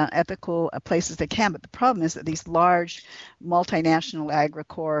as ethical places they can, but the problem is that these large multinational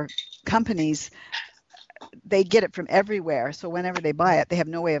agri-core companies, they get it from everywhere. So whenever they buy it, they have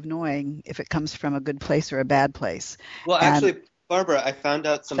no way of knowing if it comes from a good place or a bad place. Well, actually, Barbara, I found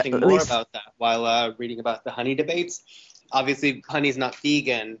out something more about that while reading about the honey debates. Obviously, honey's not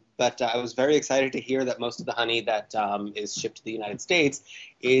vegan, but I was very excited to hear that most of the honey that is shipped to the United States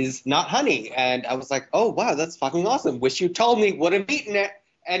is not honey. And I was like, oh, wow, that's fucking awesome. Wish you told me, would have eaten it.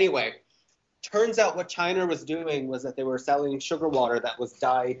 Anyway, turns out what China was doing was that they were selling sugar water that was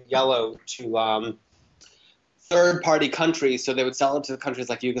dyed yellow to third-party countries. So they would sell it to countries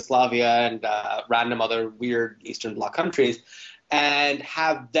like Yugoslavia and random other weird Eastern Bloc countries, and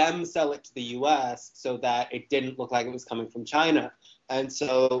have them sell it to the U.S. so that it didn't look like it was coming from China. And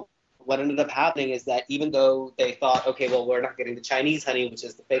so what ended up happening is that even though they thought, okay, well, we're not getting the Chinese honey, which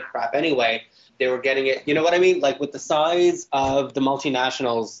is the fake crap anyway, they were getting it, you know what I mean? Like with the size of the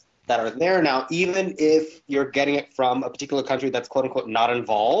multinationals that are there now, even if you're getting it from a particular country that's quote-unquote not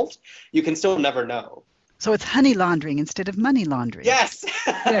involved, you can still never know. So it's honey laundering instead of money laundering. Yes,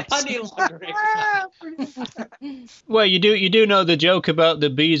 honey laundering. Well, you do know the joke about the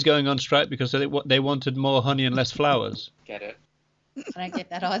bees going on strike because they wanted more honey and less flowers. Get it? I don't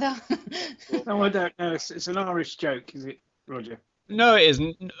get that either. No, I don't know. It's an Irish joke, is it, Roger? No, it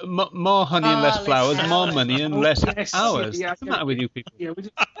isn't. More honey and less flowers, more money and less hours. Yeah, What's the matter with you people? Yeah, we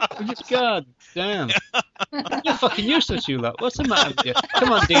just God damn. You're fucking useless, you lot. What's the matter with you?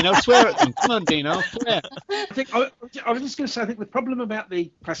 Come on, Dino, swear at them. Come on, Dino, swear. I was just going to say, I think the problem about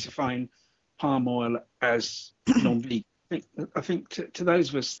the classifying palm oil as non-vegan, I think to those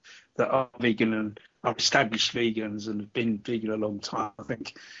of us that are vegan and are established vegans and have been vegan a long time, I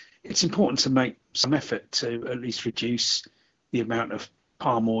think it's important to make some effort to at least reduce the amount of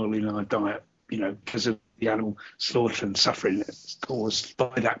palm oil in our diet, because of the animal slaughter and suffering that's caused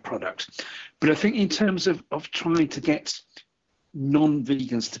by that product. But I think in terms of trying to get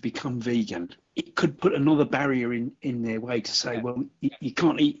non-vegans to become vegan, it could put another barrier in their way to say, well, you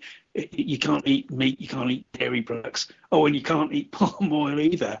can't eat meat, you can't eat dairy products, and you can't eat palm oil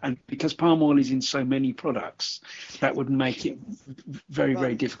either. And because palm oil is in so many products, that would make it very,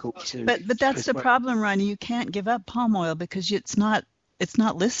 very difficult to. But that's the problem, Ronnie. You can't give up palm oil because it's not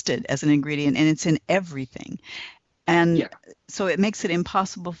listed as an ingredient, and it's in everything. And so it makes it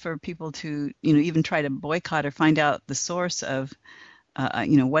impossible for people to, even try to boycott or find out the source of,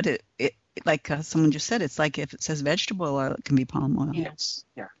 what it like someone just said, it's like if it says vegetable oil, it can be palm oil. Yes.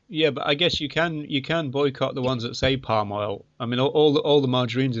 Yeah. Yeah, but I guess you can boycott the ones that say palm oil. I mean, all the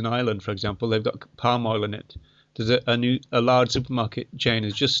margarines in Ireland, for example, they've got palm oil in it. There's a large supermarket chain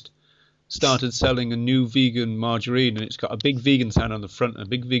has just started selling a new vegan margarine, and it's got a big vegan sign on the front and a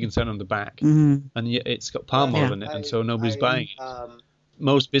big vegan sign on the back, and yet it's got palm oil in it, and so nobody's buying it.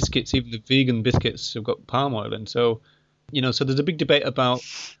 Most biscuits, even the vegan biscuits, have got palm oil in. So So there's a big debate about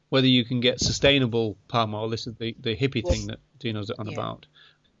whether you can get sustainable palm oil. This is the hippie thing that Dino's on about.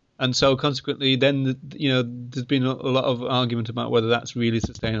 And so consequently, then, there's been a lot of argument about whether that's really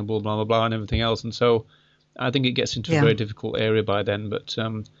sustainable, blah, blah, blah, and everything else. And so I think it gets into a very difficult area by then. But,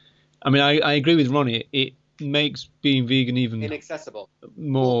 I agree with Ronnie. It makes being vegan even inaccessible,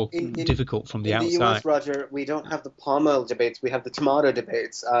 more difficult from the outside. In the US, Roger, we don't have the palm oil debates. We have the tomato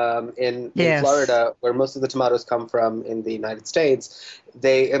debates. In Florida, where most of the tomatoes come from in the United States,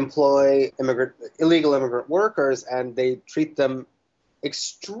 they employ illegal immigrant workers, and they treat them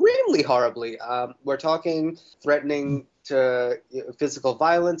extremely horribly. We're talking threatening to physical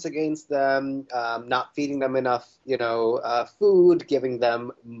violence against them, not feeding them enough, food, giving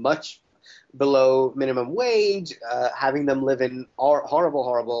them much below minimum wage, having them live in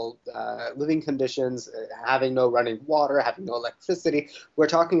horrible living conditions, having no running water, having no electricity. We're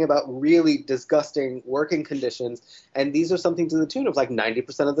talking about really disgusting working conditions, and these are something to the tune of like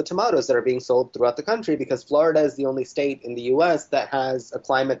 90% of the tomatoes that are being sold throughout the country, because Florida is the only state in the U.S. that has a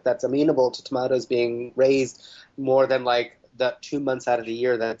climate that's amenable to tomatoes being raised more than like the 2 months out of the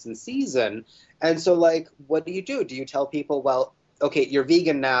year that's in season. And so, like, what do? Do you tell people, well, okay, you're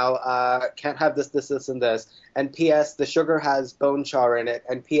vegan now, can't have this, and this. And P.S., the sugar has bone char in it.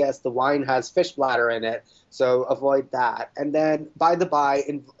 And P.S., the wine has fish bladder in it. So avoid that. And then, by the by,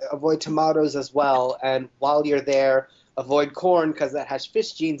 avoid tomatoes as well. And while you're there, avoid corn because that has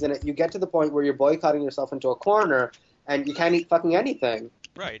fish genes in it. You get to the point where you're boycotting yourself into a corner and you can't eat fucking anything.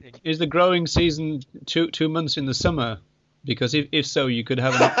 Right. Is the growing season 2 months in the summer? Because if so, you could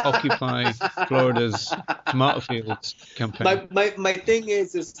have an Occupy Florida's tomato fields campaign. My thing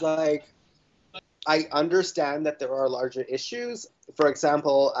is like, I understand that there are larger issues. For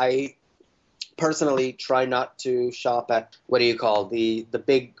example, I personally try not to shop at, the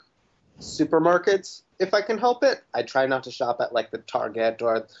big supermarkets if I can help it. I try not to shop at like the Target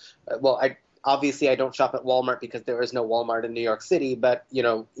or, obviously, I don't shop at Walmart because there is no Walmart in New York City, but,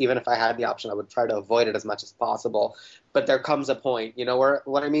 even if I had the option, I would try to avoid it as much as possible. But there comes a point,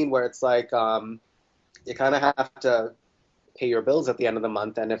 what I mean, where it's like you kind of have to pay your bills at the end of the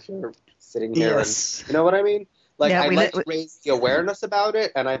month, and if you're sitting here and, you know what I mean? Like, I'd like to raise the awareness about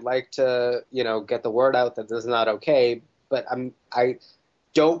it, and I'd like to, get the word out that this is not okay, but I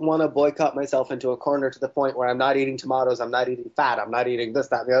don't want to boycott myself into a corner to the point where I'm not eating tomatoes, I'm not eating fat, I'm not eating this,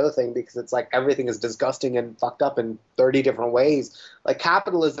 that, and the other thing, because it's like everything is disgusting and fucked up in 30 different ways. Like,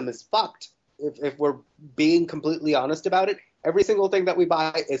 capitalism is fucked. If we're being completely honest about it, every single thing that we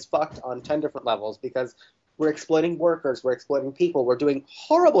buy is fucked on 10 different levels, because we're exploiting workers, we're exploiting people, we're doing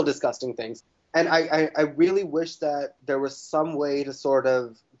horrible, disgusting things. And I really wish that there was some way to sort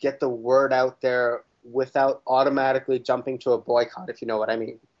of get the word out there without automatically jumping to a boycott, if you know what I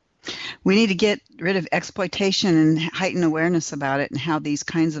mean. We need to get rid of exploitation and heighten awareness about it and how these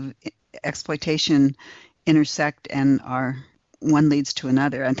kinds of exploitation intersect and are one leads to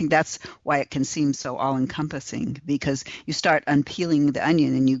another. I think that's why it can seem so all-encompassing, because you start unpeeling the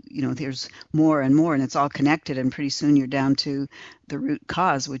onion and you there's more and more, and it's all connected, and pretty soon you're down to the root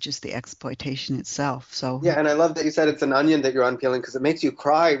cause, which is the exploitation itself. So yeah, and I love that you said it's an onion that you're unpeeling, because it makes you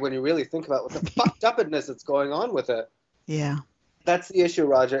cry when you really think about what the fucked upness that's going on with it. Yeah. That's the issue,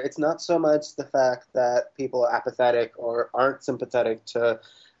 Roger. It's not so much the fact that people are apathetic or aren't sympathetic to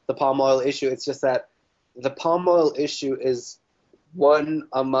the palm oil issue. It's just that the palm oil issue is one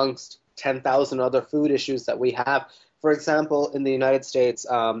amongst 10,000 other food issues that we have. For example, in the United States,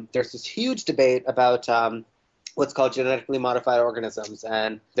 there's this huge debate about what's called genetically modified organisms.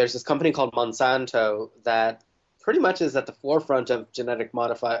 And there's this company called Monsanto that pretty much is at the forefront of genetic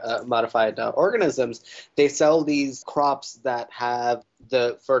modified organisms. They sell these crops that have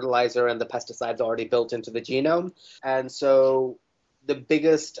the fertilizer and the pesticides already built into the genome. And so the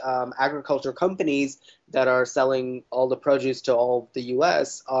biggest agriculture companies that are selling all the produce to all the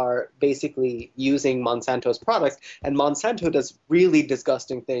U.S. are basically using Monsanto's products. And Monsanto does really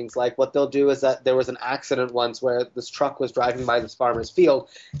disgusting things. Like, what they'll do is that there was an accident once where this truck was driving by this farmer's field,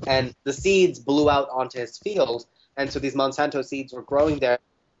 and the seeds blew out onto his field. And so these Monsanto seeds were growing there.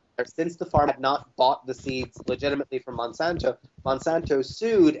 Since the farmer had not bought the seeds legitimately from Monsanto, Monsanto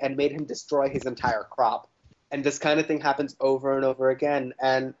sued and made him destroy his entire crop. And this kind of thing happens over and over again.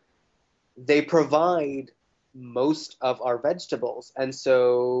 And they provide most of our vegetables. And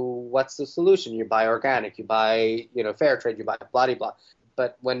so what's the solution? You buy organic, you buy, fair trade, you buy blah-de-blah.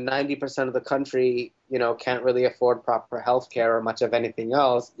 But when 90% of the country, can't really afford proper health care or much of anything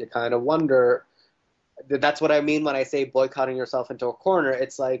else, you kind of wonder. That's what I mean when I say boycotting yourself into a corner.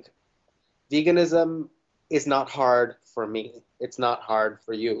 It's like, veganism is not hard for me. It's not hard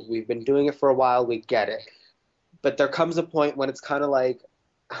for you. We've been doing it for a while. We get it. But there comes a point when it's kind of like,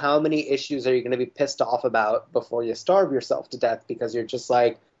 how many issues are you going to be pissed off about before you starve yourself to death because you're just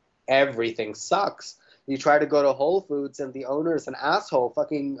like, everything sucks. You try to go to Whole Foods and the owner's an asshole.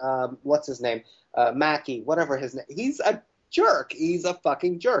 Fucking, what's his name? Mackie, whatever his name. He's a jerk. He's a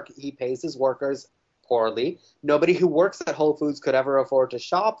fucking jerk. He pays his workers poorly. Nobody who works at Whole Foods could ever afford to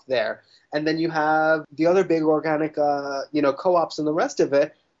shop there. And then you have the other big organic, co-ops and the rest of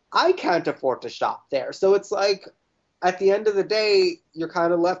it. I can't afford to shop there. So it's like, at the end of the day, you're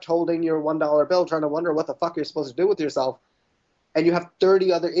kind of left holding your $1 bill trying to wonder what the fuck you're supposed to do with yourself. And you have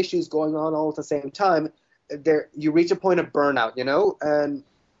 30 other issues going on all at the same time. You reach a point of burnout, And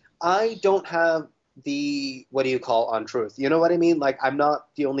I don't have the, what do you call untruth? You know what I mean? Like, I'm not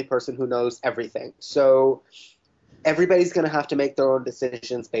the only person who knows everything. So everybody's going to have to make their own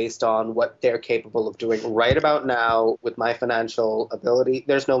decisions based on what they're capable of doing right about now with my financial ability.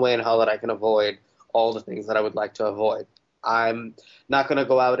 There's no way in hell that I can avoid all the things that I would like to avoid. I'm not going to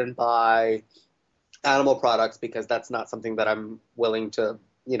go out and buy animal products because that's not something that I'm willing to,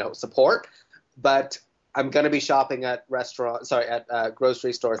 support. But I'm going to be shopping at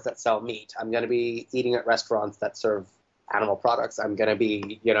grocery stores that sell meat. I'm going to be eating at restaurants that serve animal products. I'm going to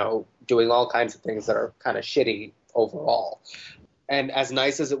be, doing all kinds of things that are kind of shitty overall. And as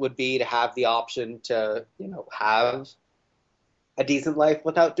nice as it would be to have the option to, have a decent life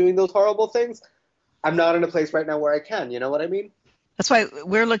without doing those horrible things, I'm not in a place right now where I can. You know what I mean? That's why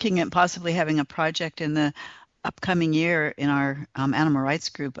we're looking at possibly having a project in the upcoming year in our animal rights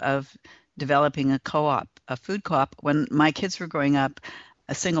group of developing a co-op, a food co-op. When my kids were growing up,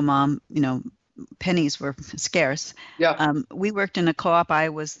 a single mom, pennies were scarce. Yeah. We worked in a co-op. I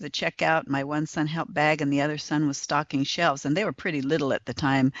was the checkout. My one son helped bag, and the other son was stocking shelves. And they were pretty little at the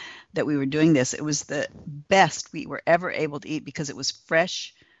time that we were doing this. It was the best we were ever able to eat because it was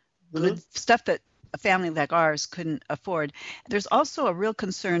fresh, good stuff that a family like ours couldn't afford. There's also a real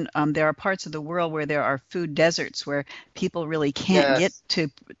concern. There are parts of the world where there are food deserts where people really can't get to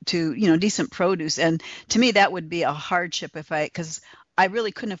decent produce. And to me, that would be a hardship because I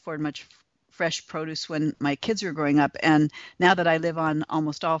really couldn't afford much fresh produce when my kids were growing up. And now that I live on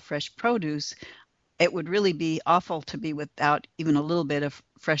almost all fresh produce, it would really be awful to be without even a little bit of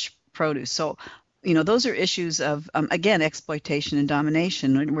fresh produce. So those are issues of, again, exploitation and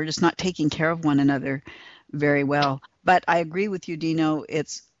domination. We're just not taking care of one another very well. But I agree with you, Dino.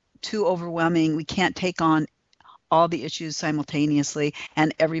 It's too overwhelming. We can't take on all the issues simultaneously,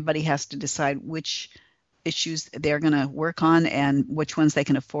 and everybody has to decide which issues they're going to work on and which ones they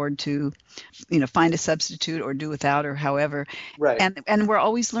can afford to, find a substitute or do without or however. Right. And we're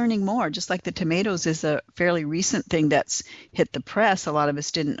always learning more, just like the tomatoes is a fairly recent thing that's hit the press. A lot of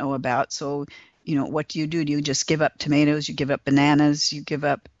us didn't know about. So, what do? Do you just give up tomatoes? You give up bananas? You give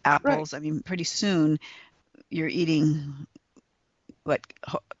up apples? Right. I mean, pretty soon you're eating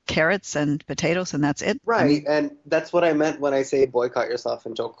carrots and potatoes, and that's it. Right. And that's what I meant when I say boycott yourself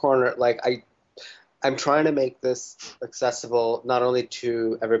into a corner. Like, I'm trying to make this accessible not only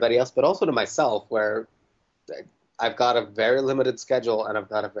to everybody else, but also to myself, where I've got a very limited schedule and I've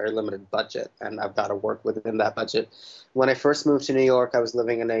got a very limited budget, and I've got to work within that budget. When I first moved to New York, I was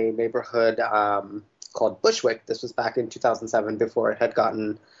living in a neighborhood called Bushwick. This was back in 2007, before it had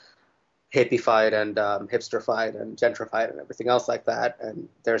gotten hippified and hipsterfied and gentrified and everything else like that. And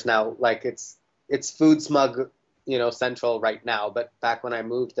there's now, like, it's food smug, central right now. But back when I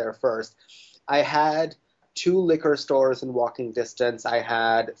moved there first, I had 2 liquor stores in walking distance. I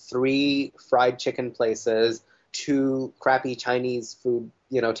had 3 fried chicken places, 2 crappy Chinese food,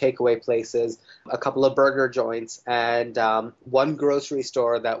 takeaway places, a couple of burger joints, and 1 grocery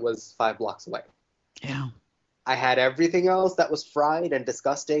store that was 5 blocks away. Yeah. I had everything else that was fried and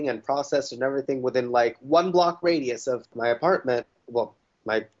disgusting and processed and everything within like 1 block radius of my apartment. Well,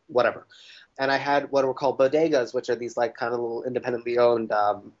 my whatever. And I had what were called bodegas, which are these like kind of little independently owned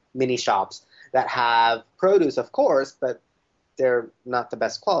mini shops that have produce, of course, but they're not the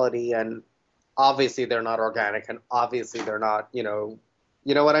best quality, and obviously they're not organic, and obviously they're not, you know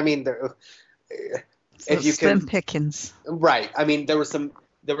what I mean? If you slim pickings. Right. I mean, there was some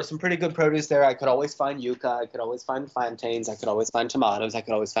pretty good produce there. I could always find yucca. I could always find plantains. I could always find tomatoes. I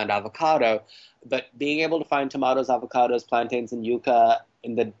could always find avocado. But being able to find tomatoes, avocados, plantains, and yucca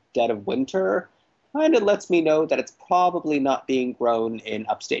in the dead of winter kind of lets me know that it's probably not being grown in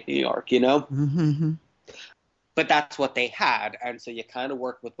upstate New York, Mm-hmm. But that's what they had, and so you kind of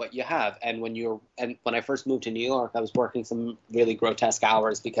work with what you have. And when I first moved to New York, I was working some really grotesque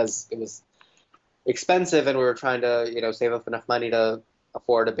hours because it was expensive, and we were trying to, save up enough money to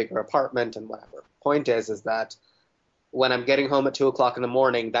afford a bigger apartment and whatever. Point is that when I'm getting home at 2 o'clock in the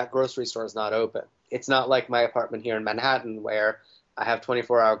morning, that grocery store is not open. It's not like my apartment here in Manhattan where I have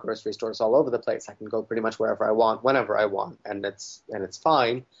 24-hour grocery stores all over the place. I can go pretty much wherever I want, whenever I want, and it's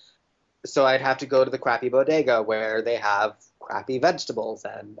fine. So I'd have to go to the crappy bodega where they have crappy vegetables,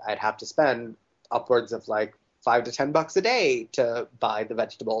 and I'd have to spend upwards of like $5 to $10 a day to buy the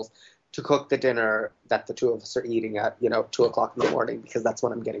vegetables to cook the dinner that the two of us are eating at 2 o'clock in the morning, because that's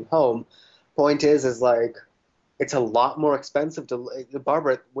when I'm getting home. Point is like, it's a lot more expensive to,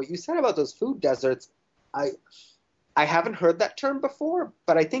 Barbara, what you said about those food deserts, I haven't heard that term before,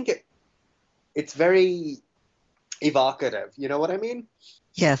 but I think it's very evocative. You know what I mean?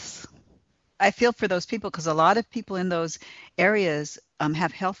 Yes. I feel for those people because a lot of people in those areas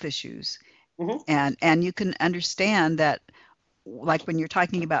have health issues. Mm-hmm. And you can understand that, like when you're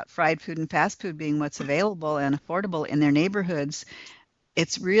talking about fried food and fast food being what's available and affordable in their neighborhoods,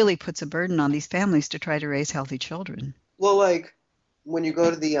 it really puts a burden on these families to try to raise healthy children. Well, like when you go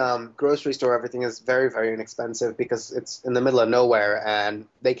to the grocery store, everything is very, very inexpensive because it's in the middle of nowhere and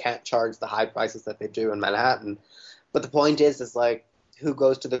they can't charge the high prices that they do in Manhattan. But the point is like, who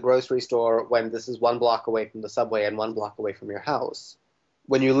goes to the grocery store when this is 1 block away from the subway and 1 block away from your house?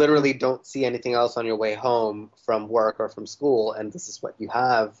 When you literally don't see anything else on your way home from work or from school, and this is what you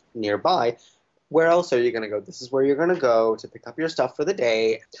have nearby, where else are you going to go? This is where you're going to go to pick up your stuff for the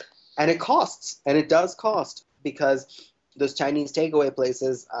day. And it costs, and it does cost, because those Chinese takeaway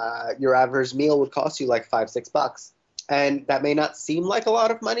places, your average meal would cost you like $5-6. And that may not seem like a lot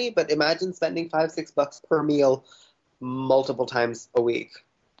of money, but imagine spending $5-6 per meal multiple times a week.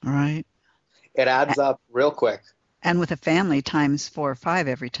 Right. It adds up real quick. And with a family, times 4 or 5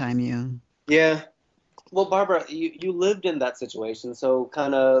 every time you... Yeah. Well, Barbara, you lived in that situation, so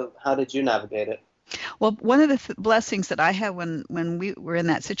kind of how did you navigate it? Well, one of the blessings that I had when we were in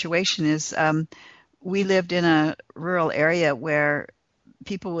that situation is we lived in a rural area where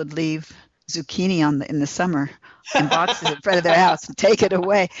people would leave zucchini in the summer in boxes in front of their house and take it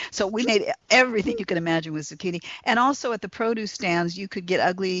away. So we made everything you can imagine with zucchini. And also at the produce stands, you could get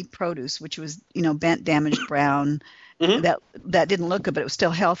ugly produce, which was, bent, damaged, brown. Mm-hmm. That didn't look good, but it was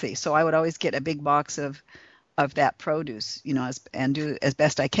still healthy. So I would always get a big box of that produce, and do as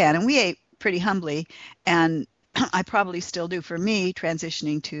best I can. And we ate pretty humbly, and I probably still do. For me,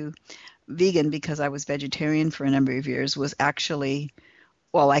 transitioning to vegan because I was vegetarian for a number of years was actually,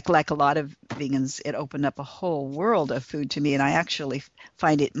 well, like a lot of vegans, it opened up a whole world of food to me, and I actually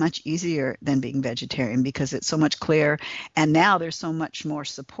find it much easier than being vegetarian because it's so much clearer. And now there's so much more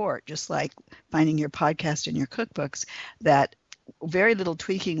support, just like finding your podcast and your cookbooks, that very little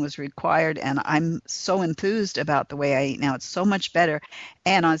tweaking was required, and I'm so enthused about the way I eat now. It's so much better.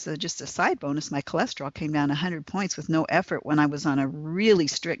 And as just a side bonus, my cholesterol came down 100 points with no effort when I was on a really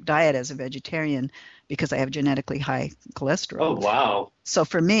strict diet as a vegetarian because I have genetically high cholesterol. Oh, wow. So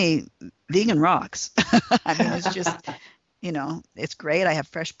for me, vegan rocks. I mean, it's just, it's great. I have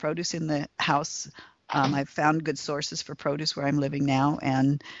fresh produce in the house. I've found good sources for produce where I'm living now,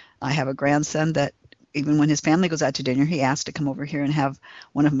 and I have a grandson that even when his family goes out to dinner, he asks to come over here and have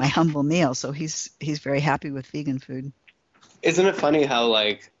one of my humble meals. So he's very happy with vegan food. Isn't it funny how,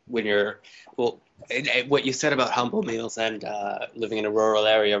 like, when you're, what you said about humble meals and living in a rural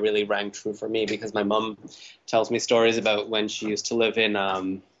area really rang true for me, because my mom tells me stories about when she used to live in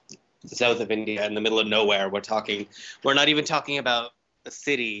the south of India in the middle of nowhere. We're not even talking about a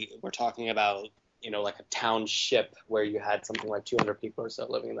city. We're talking about, like a township where you had something like 200 people or so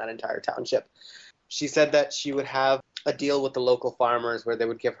living in that entire township. She said that she would have a deal with the local farmers where they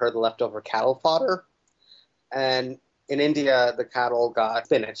would give her the leftover cattle fodder. And in India, the cattle got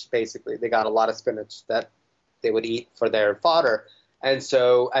spinach, basically. They got a lot of spinach that they would eat for their fodder. And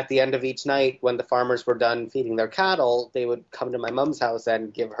so at the end of each night, when the farmers were done feeding their cattle, they would come to my mom's house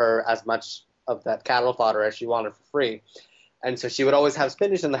and give her as much of that cattle fodder as she wanted for free. And so she would always have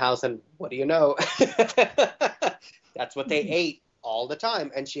spinach in the house, and what do you know? That's what they ate all the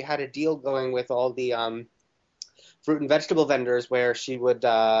time. And she had a deal going with all the fruit and vegetable vendors where she would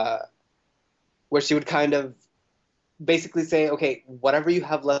kind of basically say, okay, whatever you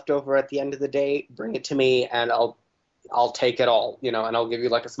have left over at the end of the day, bring it to me and I'll take it all, and I'll give you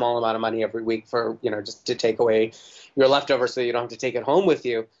like a small amount of money every week for, just to take away your leftovers so you don't have to take it home with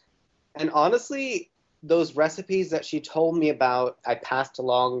you. And honestly, those recipes that she told me about, I passed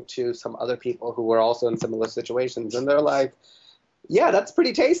along to some other people who were also in similar situations, and they're like, yeah, that's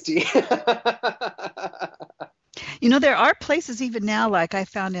pretty tasty. There are places even now, like I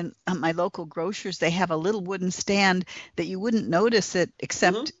found in my local grocers, they have a little wooden stand that you wouldn't notice it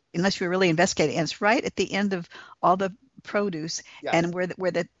except unless you were really investigating. And it's right at the end of all the produce, Yes. and where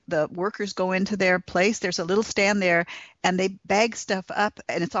the workers go into their place, there's a little stand there, and they bag stuff up,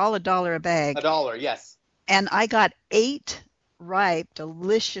 and it's all $1 a bag. $1, yes. And I got 8 ripe,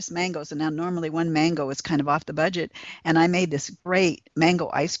 delicious mangoes. And now normally one mango is kind of off the budget. And I made this great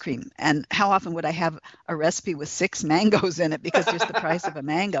mango ice cream. And how often would I have a recipe with 6 mangoes in it because just the price of a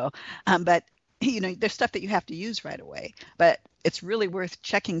mango? But there's stuff that you have to use right away. But it's really worth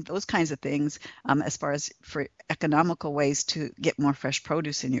checking those kinds of things as far as for economical ways to get more fresh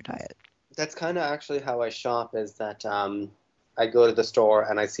produce in your diet. That's kind of actually how I shop, is that I go to the store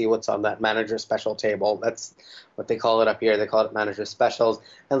and I see what's on that manager special table. That's what they call it up here. They call it manager specials.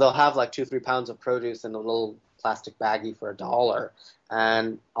 And they'll have like 2-3 pounds of produce in a little plastic baggie for $1.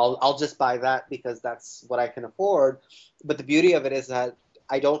 And I'll just buy that because that's what I can afford. But the beauty of it is that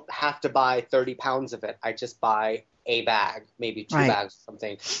I don't have to buy 30 pounds of it. I just buy a bag, maybe 2 bags or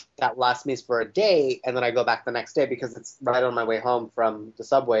something. That lasts me for a day, and then I go back the next day because it's right on my way home from the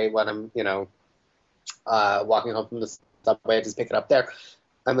subway when I'm, walking home from the subway. I just pick it up there.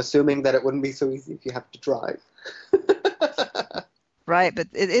 I'm assuming that it wouldn't be so easy if you have to drive. Right, but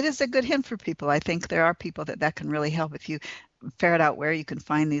it is a good hint for people. I think there are people that can really help if you ferret out where you can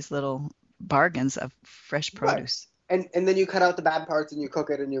find these little bargains of fresh produce. Right. And then you cut out the bad parts and you cook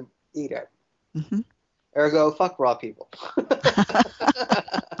it and you eat it. Mm-hmm. Ergo, fuck raw people.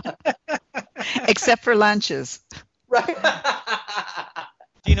 Except for lunches. Right.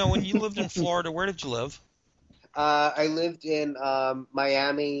 When you lived in Florida, where did you live? I lived in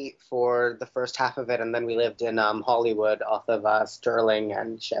Miami for the first half of it, and then we lived in Hollywood off of Sterling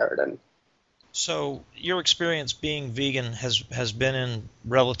and Sheridan. So your experience being vegan has been in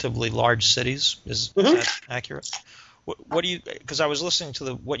relatively large cities. Is that accurate? What do you? Because I was listening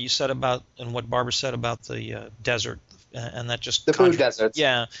to what you said about and what Barbara said about the desert, and that just the food deserts.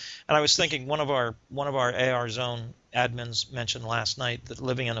 Yeah, and I was thinking one of our AR Zone admins mentioned last night that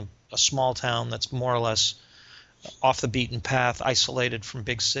living in a small town that's more or less off the beaten path, isolated from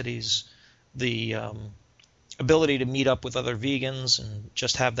big cities, the ability to meet up with other vegans and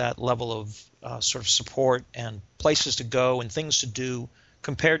just have that level of sort of support and places to go and things to do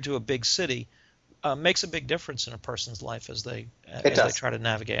compared to a big city makes a big difference in a person's life as they try to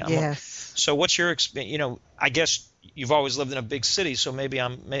navigate. Yes. So what's your experience? I guess you've always lived in a big city, so maybe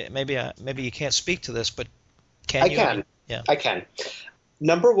you can't speak to this, but can you? I can. Yeah. I can.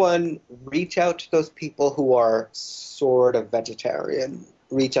 Number one, reach out to those people who are sort of vegetarian.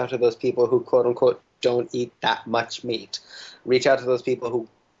 Reach out to those people who, quote unquote, don't eat that much meat. Reach out to those people who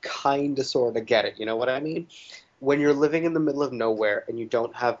kind of sort of get it. You know what I mean? When you're living in the middle of nowhere and you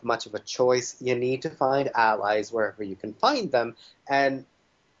don't have much of a choice, you need to find allies wherever you can find them. And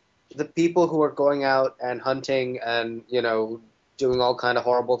the people who are going out and hunting and, doing all kind of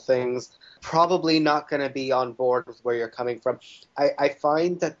horrible things, probably not going to be on board with where you're coming from. I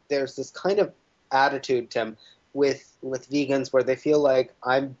find that there's this kind of attitude, Tim, with vegans where they feel like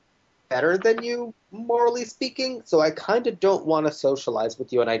I'm better than you, morally speaking, so I kind of don't want to socialize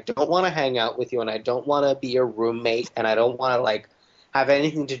with you, and I don't want to hang out with you, and I don't want to be your roommate, and I don't want to, have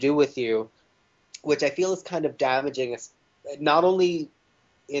anything to do with you, which I feel is kind of damaging, not only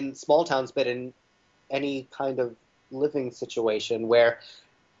in small towns, but in any kind of living situation where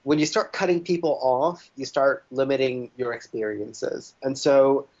when you start cutting people off, you start limiting your experiences. And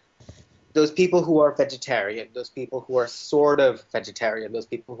so those people who are vegetarian, those people who are sort of vegetarian, those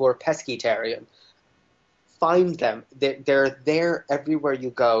people who are pescatarian, find them. They're there everywhere you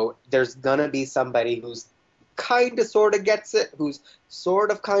go. There's going to be somebody who's kind of sort of gets it, who's sort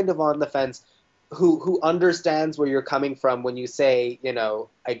of kind of on the fence, who understands where you're coming from when you say,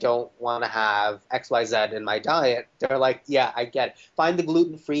 I don't want to have XYZ in my diet. They're like, yeah, I get it. Find the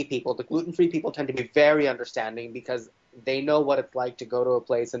gluten-free people. The gluten-free people tend to be very understanding because they know what it's like to go to a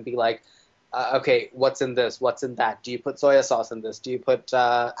place and be like, okay, what's in this? What's in that? Do you put soy sauce in this? Do you put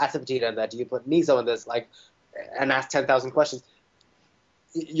asafoetida in that? Do you put miso in this? And ask 10,000 questions.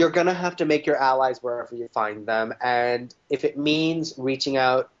 You're going to have to make your allies wherever you find them. And if it means reaching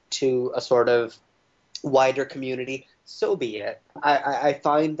out to a sort of wider community, so be it. I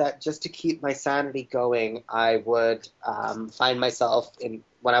find that just to keep my sanity going, I would find myself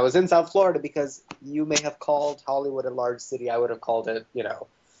when I was in South Florida, because you may have called Hollywood a large city, I would have called it,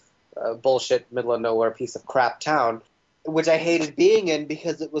 a bullshit, middle of nowhere piece of crap town, which I hated being in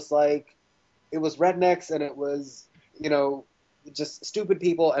because it was rednecks and it was, just stupid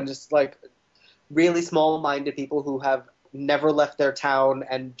people and just really small-minded people who have never left their town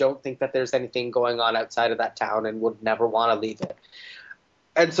and don't think that there's anything going on outside of that town and would never want to leave it.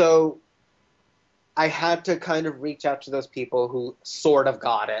 And so I had to kind of reach out to those people who sort of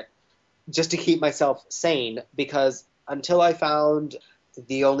got it just to keep myself sane, because until I found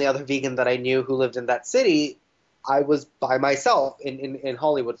the only other vegan that I knew who lived in that city, I was by myself in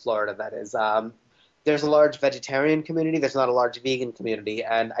Hollywood, Florida, that is. There's a large vegetarian community. There's not a large vegan community.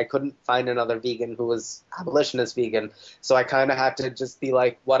 And I couldn't find another vegan who was abolitionist vegan. So I kind of had to just be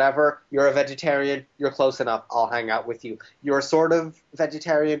like, whatever, you're a vegetarian, you're close enough, I'll hang out with you. You're sort of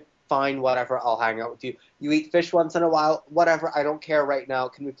vegetarian, fine, whatever, I'll hang out with you. You eat fish once in a while, whatever, I don't care right now.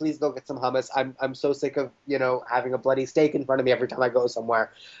 Can we please go get some hummus? I'm so sick of, having a bloody steak in front of me every time I go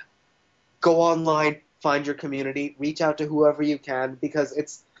somewhere. Go online, find your community, reach out to whoever you can, because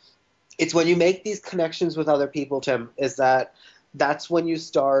it's when you make these connections with other people, Tim, that's when you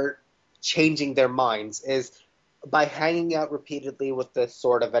start changing their minds, is by hanging out repeatedly with the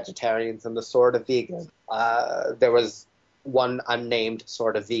sort of vegetarians and the sort of vegan. There was one unnamed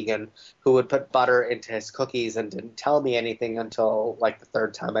sort of vegan who would put butter into his cookies and didn't tell me anything until like the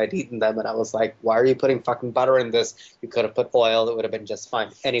third time I'd eaten them. And I was like, why are you putting fucking butter in this? You could have put oil. It would have been just fine.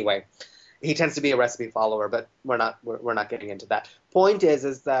 Anyway, he tends to be a recipe follower, but we're not getting into that. Point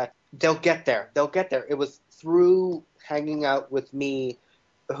is that they'll get there. It was through hanging out with me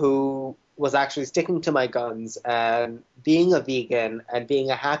who was actually sticking to my guns and being a vegan and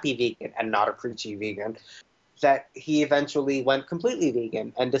being a happy vegan and not a preachy vegan that he eventually went completely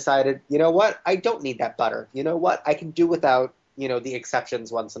vegan and decided, you know what, I don't need that butter. You know what, I can do without, the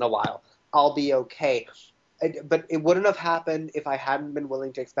exceptions once in a while. I'll be okay. But it wouldn't have happened if I hadn't been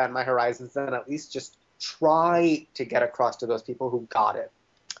willing to expand my horizons and at least just try to get across to those people who got it.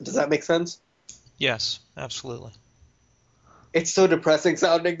 Does that make sense? Yes, absolutely. It's so depressing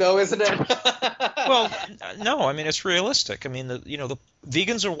sounding, though, isn't it? Well, no, I mean, it's realistic. I mean, the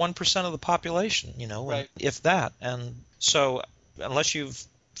vegans are 1% of the population, right. If that. And so unless you've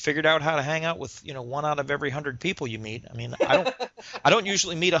figured out how to hang out with, 1 out of every 100 people you meet, I mean, I don't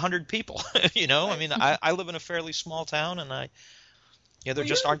usually meet 100 people, I mean, I live in a fairly small town and there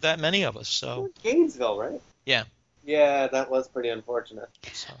just aren't that many of us. So Gainesville, right? Yeah. Yeah, that was pretty unfortunate.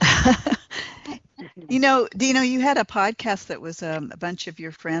 So. Dino, you had a podcast that was a bunch of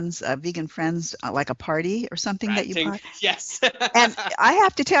your friends, vegan friends, like a party or something that you Yes. And I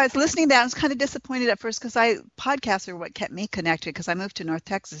have to tell you, I was listening to that. I was kind of disappointed at first because podcasts are what kept me connected because I moved to North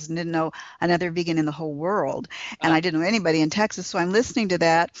Texas and didn't know another vegan in the whole world. And I didn't know anybody in Texas. So I'm listening to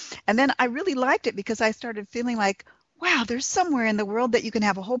that. And then I really liked it because I started feeling like, wow, there's somewhere in the world that you can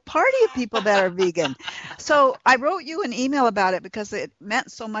have a whole party of people that are vegan. So I wrote you an email about it because it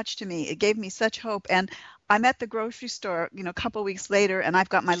meant so much to me. It gave me such hope. And I'm at the grocery store, a couple of weeks later, and I've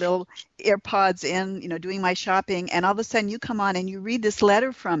got my little AirPods in, doing my shopping. And all of a sudden you come on and you read this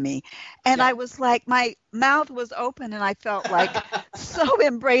letter from me. And I was like, my mouth was open and I felt like so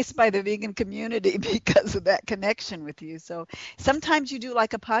embraced by the vegan community because of that connection with you. So sometimes you do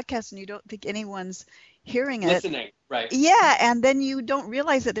like a podcast and you don't think anyone's hearing it. Listening, right. Yeah, and then you don't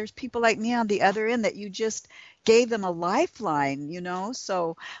realize that there's people like me on the other end that you just gave them a lifeline,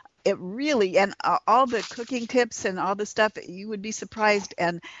 so it really, and all the cooking tips and all the stuff, you would be surprised.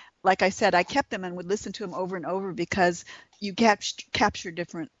 And like I said, I kept them and would listen to them over and over because you capture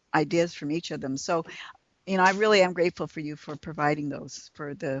different ideas from each of them. So, I really am grateful for you for providing those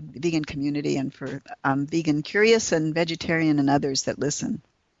for the vegan community and for Vegan Curious and Vegetarian and others that listen.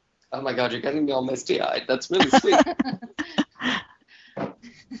 Oh my God, you're getting me all misty-eyed. That's really sweet.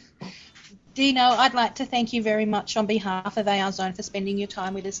 Dino, I'd like to thank you very much on behalf of AR Zone for spending your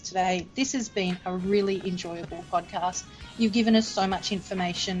time with us today. This has been a really enjoyable podcast. You've given us so much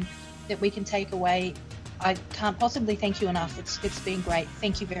information that we can take away. I can't possibly thank you enough. It's been great.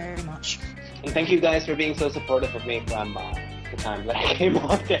 Thank you very much. And thank you guys for being so supportive of me from the time that I came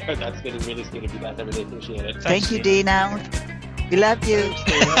on there. That's been really sweet of you guys. I really appreciate it. Thank you, Dino. We love you.